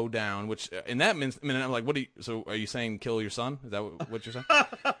putting the bow down, which in that minute I'm like, so are you saying kill your son? Is that what you're saying?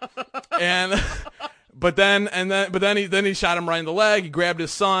 But then he shot him right in the leg. He grabbed his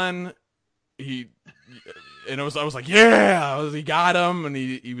son. I was like, yeah, he got him, and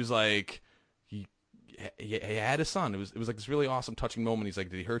he was like. He had his son. It was like this really awesome, touching moment. He's like,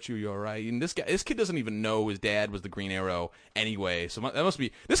 "Did he hurt you? You all right?" And this kid doesn't even know his dad was the Green Arrow anyway. So that must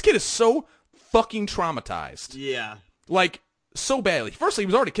be, this kid is so fucking traumatized. Yeah, like so badly. Firstly, he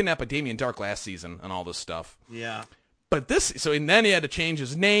was already kidnapped by Damien Dark last season and all this stuff. Yeah, but and then he had to change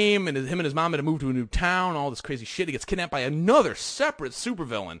his name, and him and his mom had to move to a new town. All this crazy shit. He gets kidnapped by another separate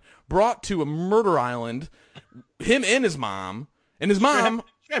supervillain, brought to a murder island. Him and his mom,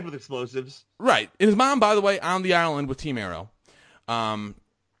 with explosives. Right. And his mom, by the way, on the island with Team Arrow.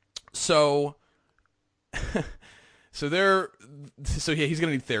 So yeah, he's going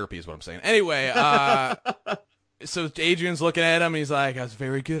to need therapy is what I'm saying. Anyway, so Adrian's looking at him, and he's like, that's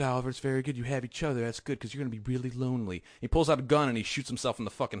very good, Oliver. It's very good. You have each other. That's good, because you're going to be really lonely. He pulls out a gun, and he shoots himself in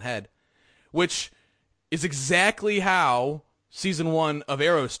the fucking head, which is exactly how season 1 of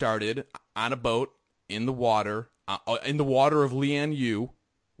Arrow started, on a boat, in the water of Lian Yu,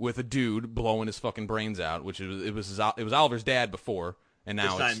 with a dude blowing his fucking brains out, which it was Oliver's dad before, and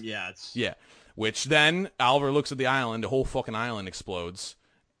now which then Oliver looks at the island, the whole fucking island explodes,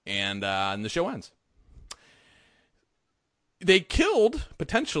 and the show ends. They killed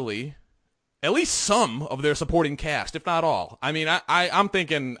potentially at least some of their supporting cast, if not all. I mean, I'm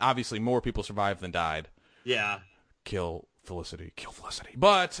thinking obviously more people survived than died. Yeah. Kill Felicity.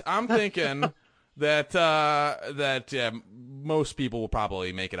 But I'm thinking that most people will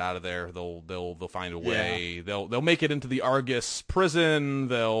probably make it out of there. They'll find a way. Yeah. They'll make it into the Argus prison.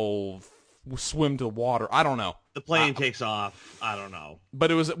 They'll swim to the water. I don't know. The plane takes off. I don't know.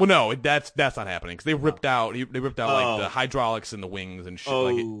 But it was that's not happening because they ripped out like the hydraulics in the wings and shit.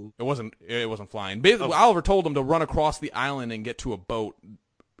 Like it wasn't flying. Basically, Oliver told them to run across the island and get to a boat.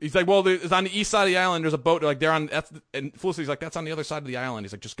 He's like, well, it's on the east side of the island. There's a boat. Like they're on. And Felicity's like, that's on the other side of the island.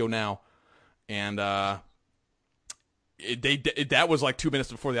 He's like, just go now. And that was like 2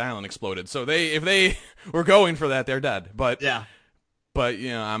 minutes before the island exploded. So if they were going for that, they're dead. But yeah. But,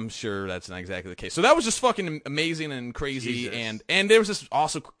 I'm sure that's not exactly the case. So that was just fucking amazing and crazy. Jesus. And there was this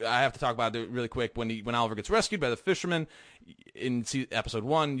also, I have to talk about it really quick, when Oliver gets rescued by the fisherman in episode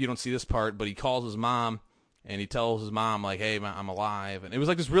 1, you don't see this part, but he calls his mom and he tells his mom, like, hey, I'm alive. And it was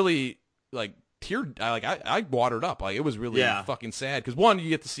like this really, like, I watered up. Like, it was really fucking sad. Because, one, you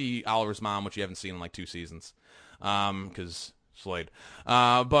get to see Oliver's mom, which you haven't seen in like 2 seasons. Because Slade.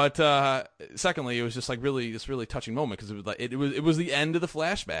 But secondly, it was just like this really touching moment because it was the end of the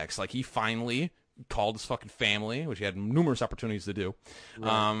flashbacks. Like he finally called his fucking family, which he had numerous opportunities to do.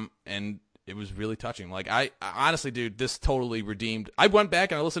 Right. And it was really touching. Like I honestly, dude, this totally redeemed. I went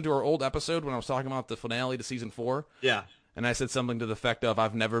back and I listened to our old episode when I was talking about the finale to season 4. Yeah. And I said something to the effect of,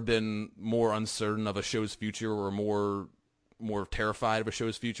 I've never been more uncertain of a show's future or more terrified of a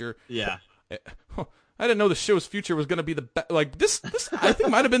show's future. Yeah. I didn't know the show's future was going to be the best. Like this I think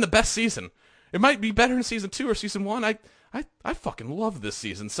might have been the best season. It might be better in season 2 or season 1. I fucking love this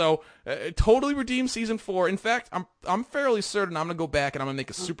season. So it totally redeemed season 4. In fact, I'm fairly certain I'm going to go back and I'm going to make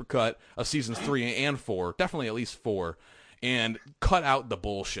a supercut of seasons 3 and 4, definitely at least 4, and cut out the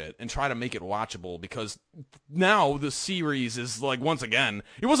bullshit and try to make it watchable because now the series is like, once again,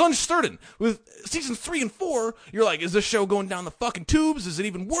 it was uncertain. With seasons 3 and 4, you're like, is this show going down the fucking tubes? Is it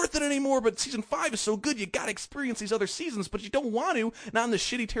even worth it anymore? But season 5 is so good, you gotta experience these other seasons, but you don't want to, not in the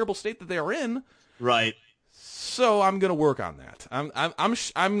shitty, terrible state that they are in. Right. So I'm gonna work on that.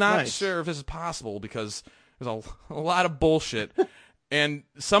 I'm not sure if this is possible because there's a lot of bullshit, and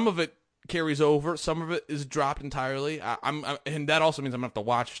some of it carries over. Some of it is dropped entirely. And that also means I'm gonna have to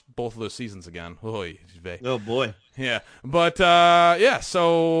watch both of those seasons again. Oh boy. Yeah. But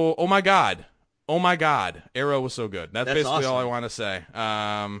so oh my god, Arrow was so good. That's basically awesome. All I want to say.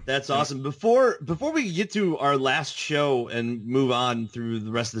 That's awesome. Before we get to our last show and move on through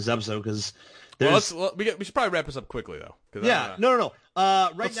the rest of this episode, because we should probably wrap this up quickly though. Yeah. No.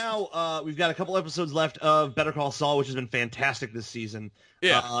 Right now, we've got a couple episodes left of Better Call Saul, which has been fantastic this season.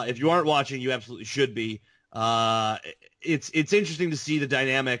 Yeah. If you aren't watching, you absolutely should be. It's interesting to see the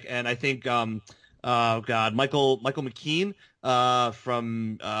dynamic, and I think, Michael McKean,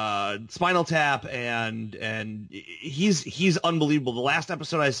 from Spinal Tap, and he's unbelievable. The last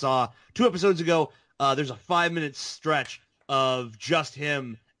episode I saw 2 episodes ago, there's a 5-minute stretch of just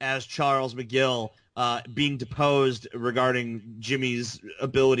him as Charles McGill, being deposed regarding Jimmy's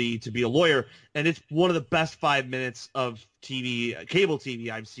ability to be a lawyer, and it's one of the best 5 minutes of cable TV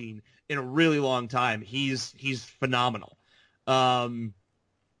I've seen in a really long time. He's phenomenal.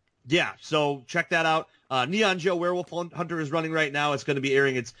 Yeah, so check that out. Neon Joe Werewolf Hunter is running right now. It's going to be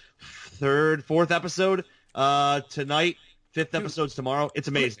airing its 4th episode tonight. 5th episode's tomorrow. It's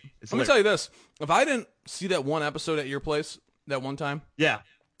amazing. Let me tell you this: if I didn't see that one episode at your place that one time,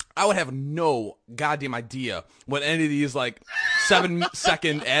 I would have no goddamn idea what any of these like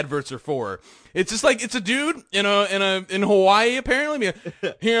 7-second adverts are for. It's just like it's a dude in Hawaii apparently.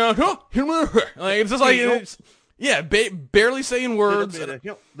 Like it's just like barely saying words.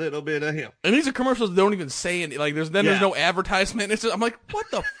 Little bit of him. And these are commercials that don't even say anything. Like there's no advertisement. It's just, I'm like,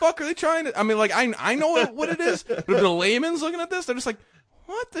 what the fuck are they trying to? I mean, like I know what it is, but the layman's looking at this, they're just like,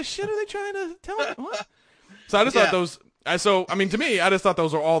 what the shit are they trying to tell me? What? So I just thought those. To me, I just thought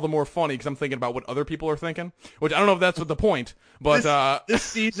those are all the more funny because I'm thinking about what other people are thinking, which I don't know if that's what the point, but this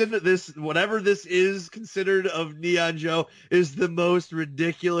season, whatever this is considered of Neon Joe is the most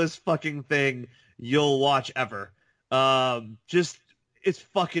ridiculous fucking thing you'll watch ever. It's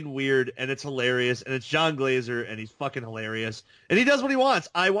fucking weird and it's hilarious and it's John Glazer and he's fucking hilarious and he does what he wants.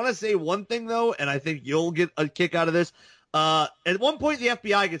 I want to say one thing though, and I think you'll get a kick out of this. At one point the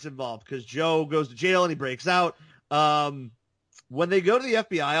FBI gets involved because Joe goes to jail and he breaks out. When they go to the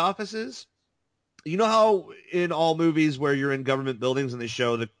FBI offices, you know how in all movies where you're in government buildings and they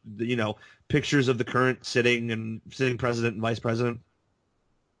show the pictures of the current sitting president and vice president?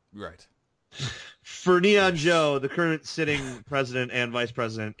 Right. For Neon Joe, the current sitting president and vice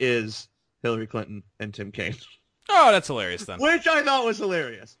president is Hillary Clinton and Tim Kaine. Oh, that's hilarious then. Which I thought was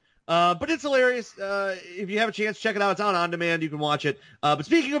hilarious. But it's hilarious. If you have a chance, check it out. It's on demand. You can watch it. But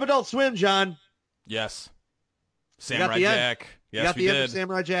speaking of Adult Swim, John. Yes. Samurai Jack. Yes, we did. End of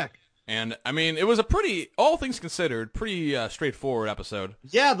Samurai Jack. And, I mean, it was a pretty, all things considered, pretty straightforward episode.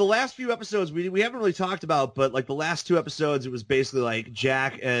 Yeah, the last few episodes we haven't really talked about, but like the last 2 episodes, it was basically like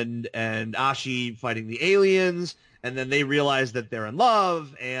Jack and Ashi fighting the aliens, and then they realize that they're in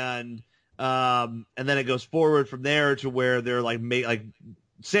love, and then it goes forward from there to where they're like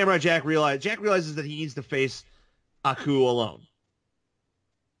Samurai Jack realizes that he needs to face Aku alone.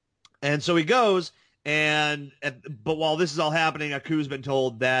 And so he goes, but while this is all happening, Aku's been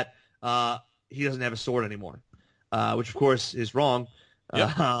told that he doesn't have a sword anymore, which of course is wrong.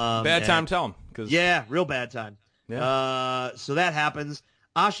 Yep. Bad time to tell him. Yeah, real bad time. Yeah. So that happens.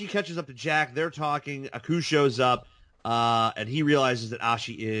 Ashi catches up to Jack. They're talking. Aku shows up, and he realizes that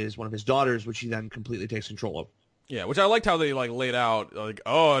Ashi is one of his daughters, which he then completely takes control of. Yeah, which I liked how they like laid out, like,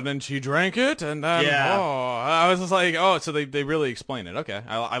 oh, and then she drank it, and then, I was just like, oh, so they really explained it. Okay,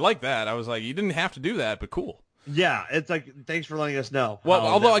 I like that. I was like, you didn't have to do that, but cool. Yeah, it's like, thanks for letting us know. Well,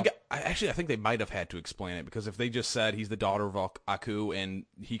 although I think they might have had to explain it, because if they just said he's the daughter of Aku and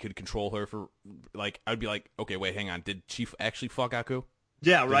he could control her for, like, I'd be like, okay, wait, hang on, did she actually fuck Aku?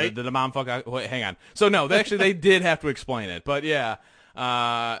 Yeah, right. Did the mom fuck Aku? Wait, hang on. So no, they did have to explain it, but yeah.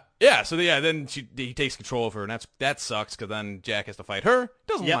 Then he takes control of her, and that sucks, because then Jack has to fight her.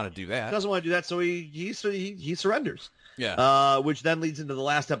 Doesn't want to do that. Doesn't want to do that, so he surrenders. Yeah. Which then leads into the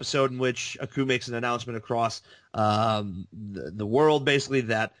last episode, in which Aku makes an announcement across the world, basically,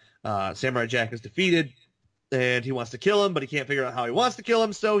 that Samurai Jack is defeated, and he wants to kill him, but he can't figure out how he wants to kill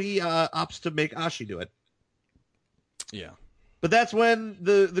him, so he opts to make Ashi do it. Yeah. But that's when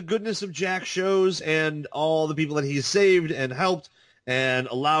the goodness of Jack shows, and all the people that he's saved and helped and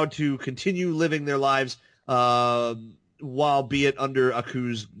allowed to continue living their lives, while be it under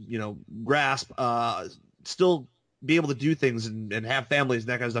Aku's, grasp, still be able to do things and have families and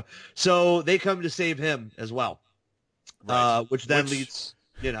that kind of stuff. So they come to save him as well, right. Which leads,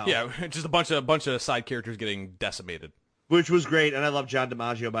 yeah, just a bunch of side characters getting decimated, which was great. And I love John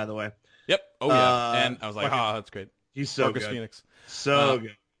DiMaggio, by the way. Yep. Oh yeah. And I was like, that's great. He's so Marcus good. Phoenix. So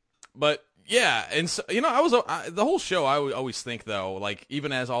good. But yeah, and so, the whole show, I would always think, though, like,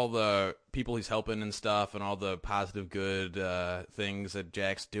 even as all the people he's helping and stuff and all the positive good things that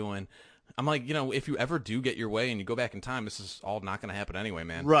Jack's doing, I'm like, if you ever do get your way and you go back in time, this is all not going to happen anyway,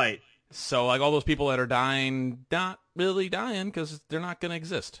 man. Right. So, like, all those people that are dying, not really dying, because they're not going to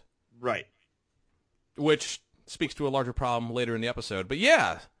exist. Right. Which speaks to a larger problem later in the episode, but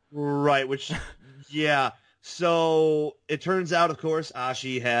yeah. Right, which, yeah. So it turns out, of course,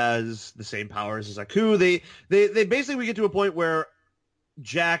 Ashi has the same powers as Aku. They basically, we get to a point where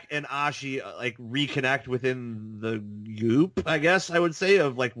Jack and Ashi like reconnect within the goop, I guess I would say,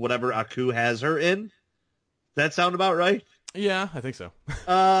 of like whatever Aku has her in. Does that sound about right? Yeah, I think so.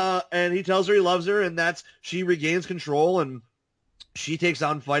 And he tells her he loves her, and she regains control, and she takes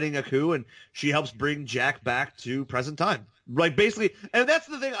on fighting Aku, and she helps bring Jack back to present time. Like, basically, and that's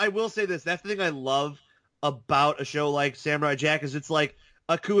the thing, I will say this, that's the thing I love about a show like Samurai Jack, is it's like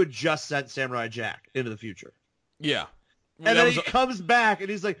Aku had just sent Samurai Jack into the future. Yeah. And then he comes back, and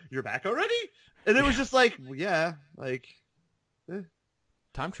he's like, you're back already? And it was just like, well, yeah, like...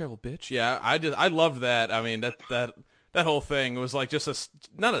 Time travel, bitch. Yeah, I loved that. I mean, that whole thing was like just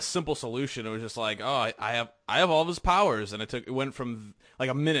not a simple solution. It was just like, oh, I have all of his powers, and it went from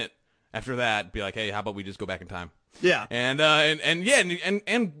like a minute after that, be like, hey, how about we just go back in time? Yeah. And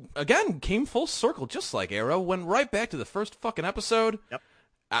again, came full circle, just like Arrow, went right back to the first fucking episode. Yep.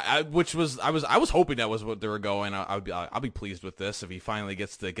 I was hoping that was what they were going. I'll be pleased with this if he finally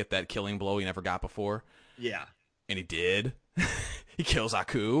gets to get that killing blow he never got before. Yeah. And he did. He kills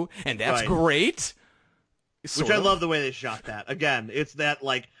Aku, and that's great. Which I love the way they shot that. Again, it's that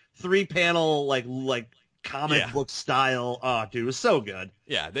like 3-panel like comic book style. Oh, dude, it was so good.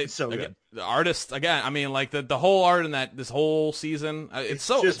 Yeah, good. The artists, again, I mean, like the whole art in this whole season,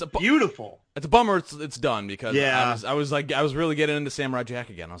 it's beautiful. It's a bummer it's done, because yeah. I was really getting into Samurai Jack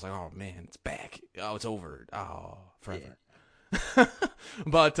again. I was like, oh man, it's back. Oh, it's over. Oh, forever. Yeah.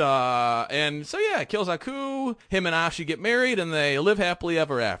 But and so yeah, kills Aku. Him and Ashi get married, and they live happily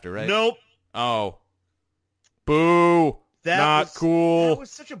ever after, right? Nope. Oh, boo. Not cool. That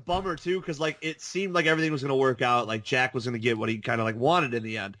was such a bummer too, because like it seemed like everything was going to work out. Like Jack was going to get what he kind of like wanted in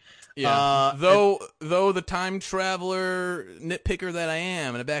the end. Yeah. Though the time traveler nitpicker that I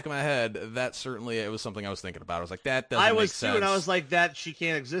am in the back of my head, that certainly it was something I was thinking about. I was like, that doesn't make sense. Too, and I was like, that she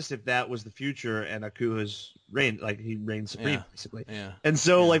can't exist if that was the future, and Aku has reigned, like he reigned supreme, basically. Yeah. And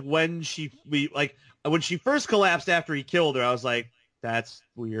so, like when she first collapsed after he killed her, I was like, that's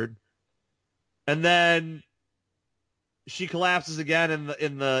weird. And then she collapses again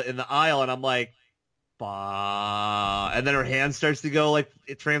in the aisle, and I'm like, bah. And then her hand starts to go like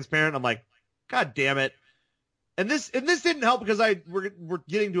transparent. I'm like, God damn it. And this didn't help because we're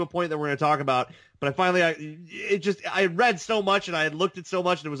getting to a point that we're going to talk about. But I read so much and I had looked at so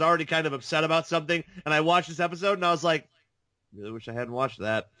much and was already kind of upset about something. And I watched this episode and I was like, really wish I hadn't watched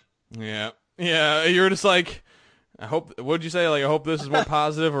that. Yeah. Yeah. You're just like, what'd you say? Like, I hope this is more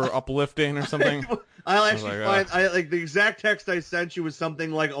positive or uplifting or something. I'll actually find the exact text I sent you was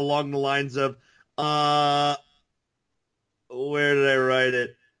something like along the lines of, where did I write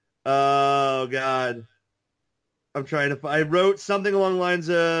it? Oh God. I'm trying to I wrote something along the lines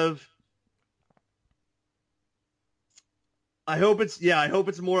of, I hope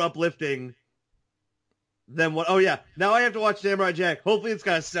it's more uplifting than what, oh yeah, now I have to watch Samurai Jack. Hopefully it's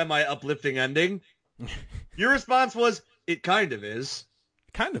got a semi-uplifting ending. Your response was, it kind of is.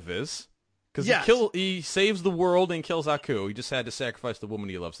 Kind of is. Because he saves the world and kills Aku. He just had to sacrifice the woman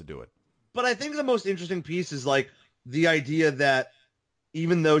he loves to do it. But I think the most interesting piece is like the idea that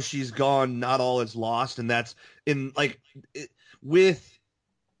even though she's gone, not all is lost, and that's in like with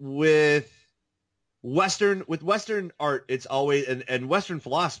Western art, it's always and Western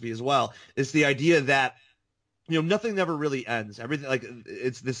philosophy as well. It's the idea that nothing never really ends. Everything like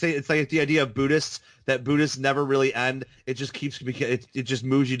it's the same. It's like the idea of Buddhists that Buddhists never really end. It just keeps it just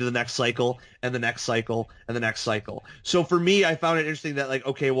moves you to the next cycle and the next cycle and the next cycle. So for me, I found it interesting that like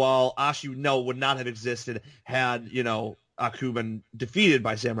while Ashi would not have existed had Aku been defeated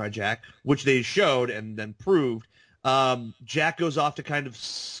by Samurai Jack, which they showed and then proved. Jack goes off to kind of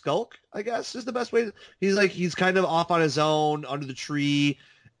skulk, I guess is the best way. He's kind of off on his own under the tree,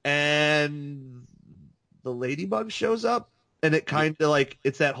 and the ladybug shows up, and it kind of like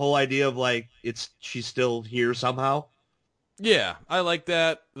it's that whole idea of like she's still here somehow. Yeah, I like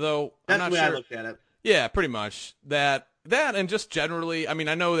that though. That's I'm not the way sure. I looked at it. Yeah, pretty much that and just generally. I mean,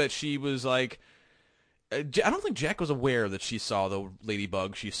 I know that she was like. I don't think Jack was aware that she saw the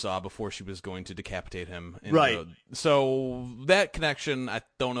ladybug she saw before she was going to decapitate him. Right. So that connection, I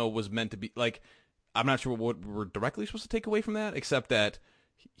don't know, was meant to be like. I'm not sure what we're directly supposed to take away from that, except that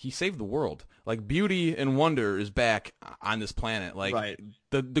he saved the world. Like beauty and wonder is back on this planet. Like right.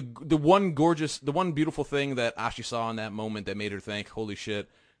 the one beautiful thing that Ashi saw in that moment that made her think, "Holy shit,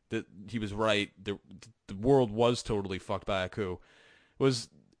 that he was right. The world was totally fucked by Aku." Was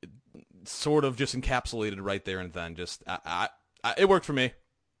sort of just encapsulated right there and then. Just it worked for me.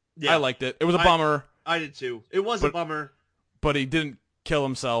 Yeah. I liked it. It was a bummer. I did too. It was a bummer. But he didn't kill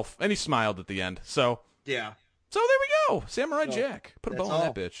himself, and he smiled at the end. So yeah. So there we go. Samurai Jack. Put a bow on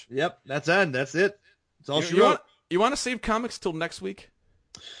that bitch. Yep, that's it. That's it. That's all she wrote. You want to save comics till next week?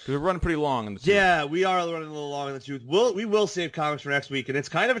 Because we're running pretty long in the tooth. Yeah, we are running a little long in the tooth. We will save comics for next week, and it's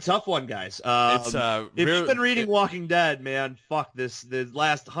kind of a tough one, guys. If you've been reading Walking Dead, man, fuck this. The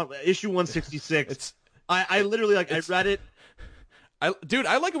last issue 166. I literally I read it. Dude,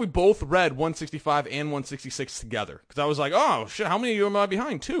 I like it. We both read 165 and 166 together because I was like, oh shit, how many of you am I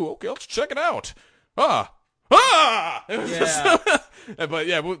behind? 2. Okay, let's check it out. Yeah. But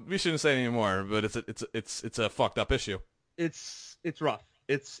yeah, we shouldn't say any more. But it's a fucked up issue. It's rough.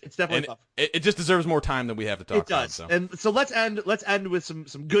 It's definitely tough. It just deserves more time than we have to talk about. It does. So. And so let's end with some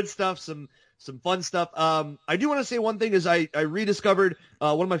good stuff, some fun stuff. I do want to say one thing is I rediscovered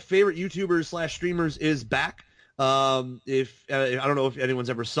one of my favorite YouTubers / streamers is back. If I don't know if anyone's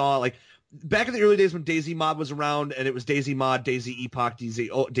ever saw like back in the early days when Daisy Mod was around and it was Daisy Mod, Daisy Epoch,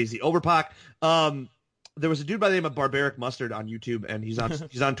 Daisy Overpoch. There was a dude by the name of Barbaric Mustard on YouTube, and he's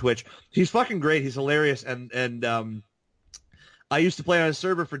on Twitch. He's fucking great. He's hilarious, and I used to play on a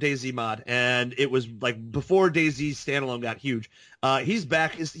server for DayZ Mod, and it was like before DayZ standalone got huge. He's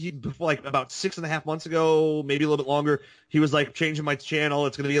back. Before like about 6.5 months ago, maybe a little bit longer. He was like changing my channel.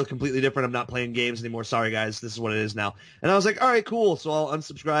 It's going to be completely different. I'm not playing games anymore. Sorry guys, this is what it is now. And I was like, all right, cool. So I'll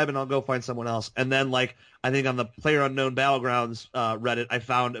unsubscribe and I'll go find someone else. And then like I think on the PlayerUnknown Battlegrounds Reddit, I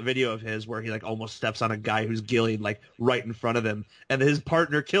found a video of his where he like almost steps on a guy who's gilling like right in front of him, and his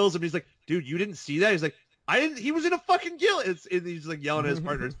partner kills him. He's like, dude, you didn't see that? He's like, I didn't. He was in a fucking gill. He's like yelling at his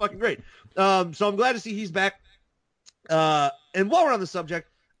partner. It's fucking great. So I'm glad to see he's back. And while we're on the subject,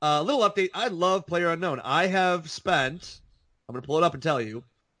 a little update. I love PlayerUnknown. I have spent. I'm gonna pull it up and tell you,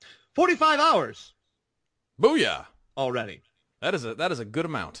 45 hours. Booyah! Already. That is a good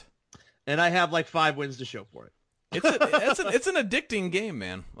amount. and I have like 5 wins to show for it. It's an addicting game,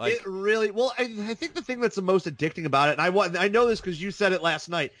 man. Like it really. Well, I think the thing that's the most addicting about it, and I know this because you said it last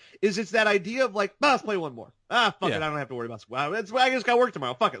night, is it's that idea of like, let's play one more. Fuck it, I don't have to worry about. Wow, I just got work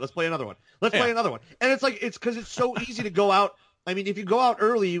tomorrow. Fuck it, let's play another one. Let's play another one. And it's like it's because it's so easy to go out. I mean, if you go out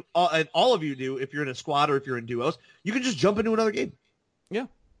early, and all of you do, if you're in a squad or if you're in duos, you can just jump into another game. Yeah.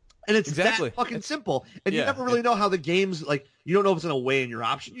 And it's that fucking simple. And you never really know how the game's, like, you don't know if it's going to weigh in your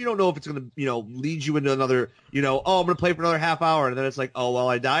option. You don't know if it's going to, lead you into another, I'm going to play for another half hour. And then it's like, oh, well,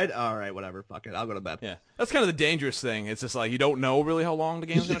 I died? All right, whatever. Fuck it. I'll go to bed. Yeah. That's kind of the dangerous thing. It's just like you don't know really how long the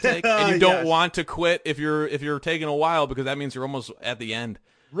game's going to take. And you don't want to quit if you're taking a while because that means you're almost at the end.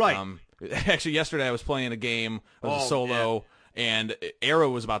 Right. Actually, yesterday I was playing a game. It was a solo, and Arrow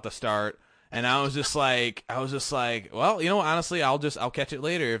was about to start. And I was just like, well, honestly, I'll catch it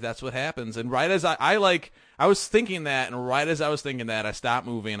later if that's what happens. And right as I was thinking that, and right as I was thinking that, I stopped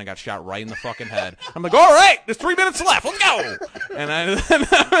moving and I got shot right in the fucking head. I'm like, all right, there's 3 minutes left, let's go. And I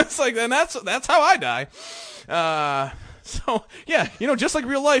was like, and that's how I die. So yeah, just like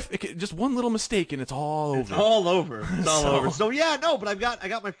real life, just one little mistake and it's all over. It's all over. It's all over. So yeah, no, but I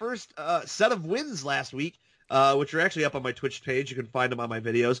got my first set of wins last week. Which are actually up on my Twitch page. You can find them on my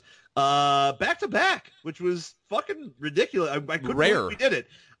videos. Back to back, which was fucking ridiculous. I couldn't believe we did it.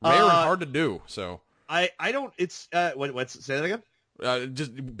 Rare and hard to do. So I don't. It's what's say that again?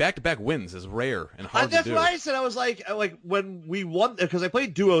 Just back to back wins is rare and hard to do. That's what I said. I was like when we won because I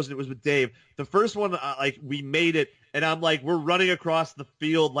played duos and it was with Dave. The first one, we made it, and I'm like, we're running across the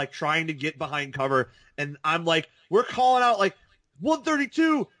field, like trying to get behind cover, and I'm like, we're calling out like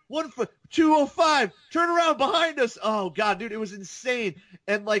 132. 205, turn around behind us. Oh god, dude, it was insane.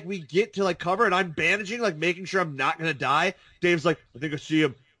 And we get to cover and I'm bandaging, making sure I'm not gonna die. Dave's like, I think I see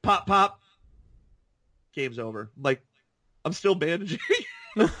him. Pop. Game's over. I'm still bandaging.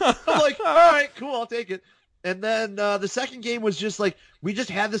 I'm like, all right, cool, I'll take it. And then the second game was just we just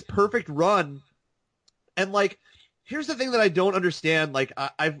had this perfect run. And here's the thing that I don't understand.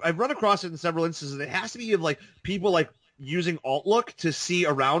 I've run across it in several instances. It has to be of people using alt look to see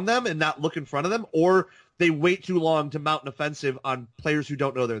around them and not look in front of them, or they wait too long to mount an offensive on players who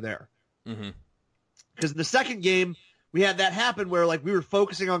don't know they're there. Because in the second game, we had that happen where we were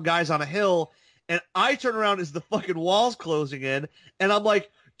focusing on guys on a hill, and I turn around as the fucking wall's closing in, and I'm like,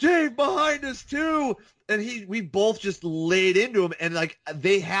 Dave, behind us too! And we both just laid into him, and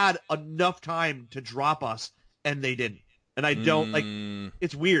they had enough time to drop us, and they didn't. And I don't,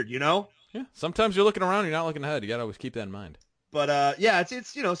 it's weird, Yeah, sometimes you're looking around, you're not looking ahead. You gotta always keep that in mind. But yeah, it's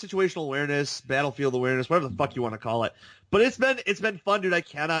situational awareness, battlefield awareness, whatever the fuck you want to call it. But it's been fun, dude. I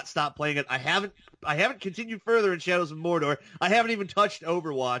cannot stop playing it. I haven't continued further in Shadows of Mordor. I haven't even touched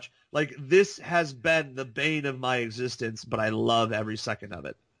Overwatch. This has been the bane of my existence, but I love every second of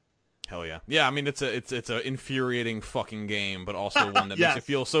it. Hell yeah. Yeah, I mean it's a infuriating fucking game, but also one that makes you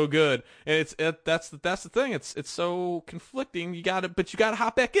feel so good. And that's the thing. It's so conflicting. You gotta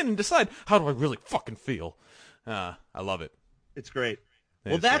hop back in and decide, how do I really fucking feel? I love it. It's great.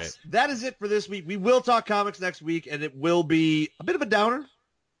 Well, that is it for this week. We will talk comics next week, and it will be a bit of a downer,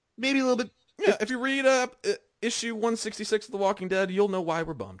 maybe a little bit. Yeah, if you read issue 166 of The Walking Dead, you'll know why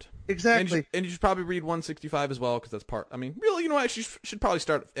we're bummed. Exactly. And you should probably read 165 as well, because that's part. I mean, really, you should probably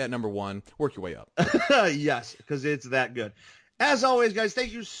start at number 1, work your way up. Yes, because it's that good. As always, guys,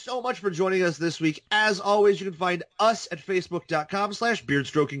 thank you so much for joining us this week. As always, you can find us at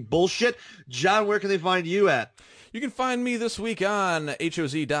facebook.com/beardstroking-bullshit. John, where can they find you at? You can find me this week on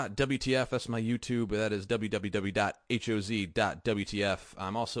HOZ.WTF. That's my YouTube. That is www.HOZ.WTF.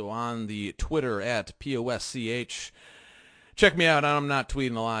 I'm also on the Twitter at POSCH. Check me out. I'm not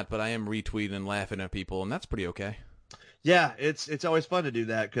tweeting a lot, but I am retweeting and laughing at people, and that's pretty okay. Yeah, it's always fun to do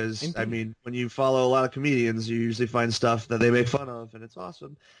that because, I mean, when you follow a lot of comedians, you usually find stuff that they make fun of, and it's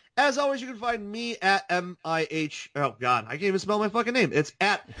awesome. As always, you can find me at MIH. Oh, God, I can't even spell my fucking name. It's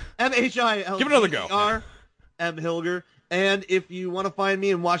at MHILGER. Give it another go. M. Hilger. And if you want to find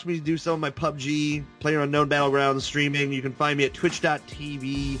me and watch me do some of my PUBG, PlayerUnknown Battlegrounds streaming, you can find me at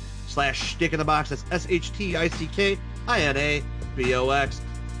twitch.tv/StickInTheBox. That's SHTICKINABOX.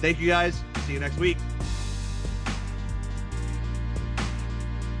 Thank you guys. See you next week.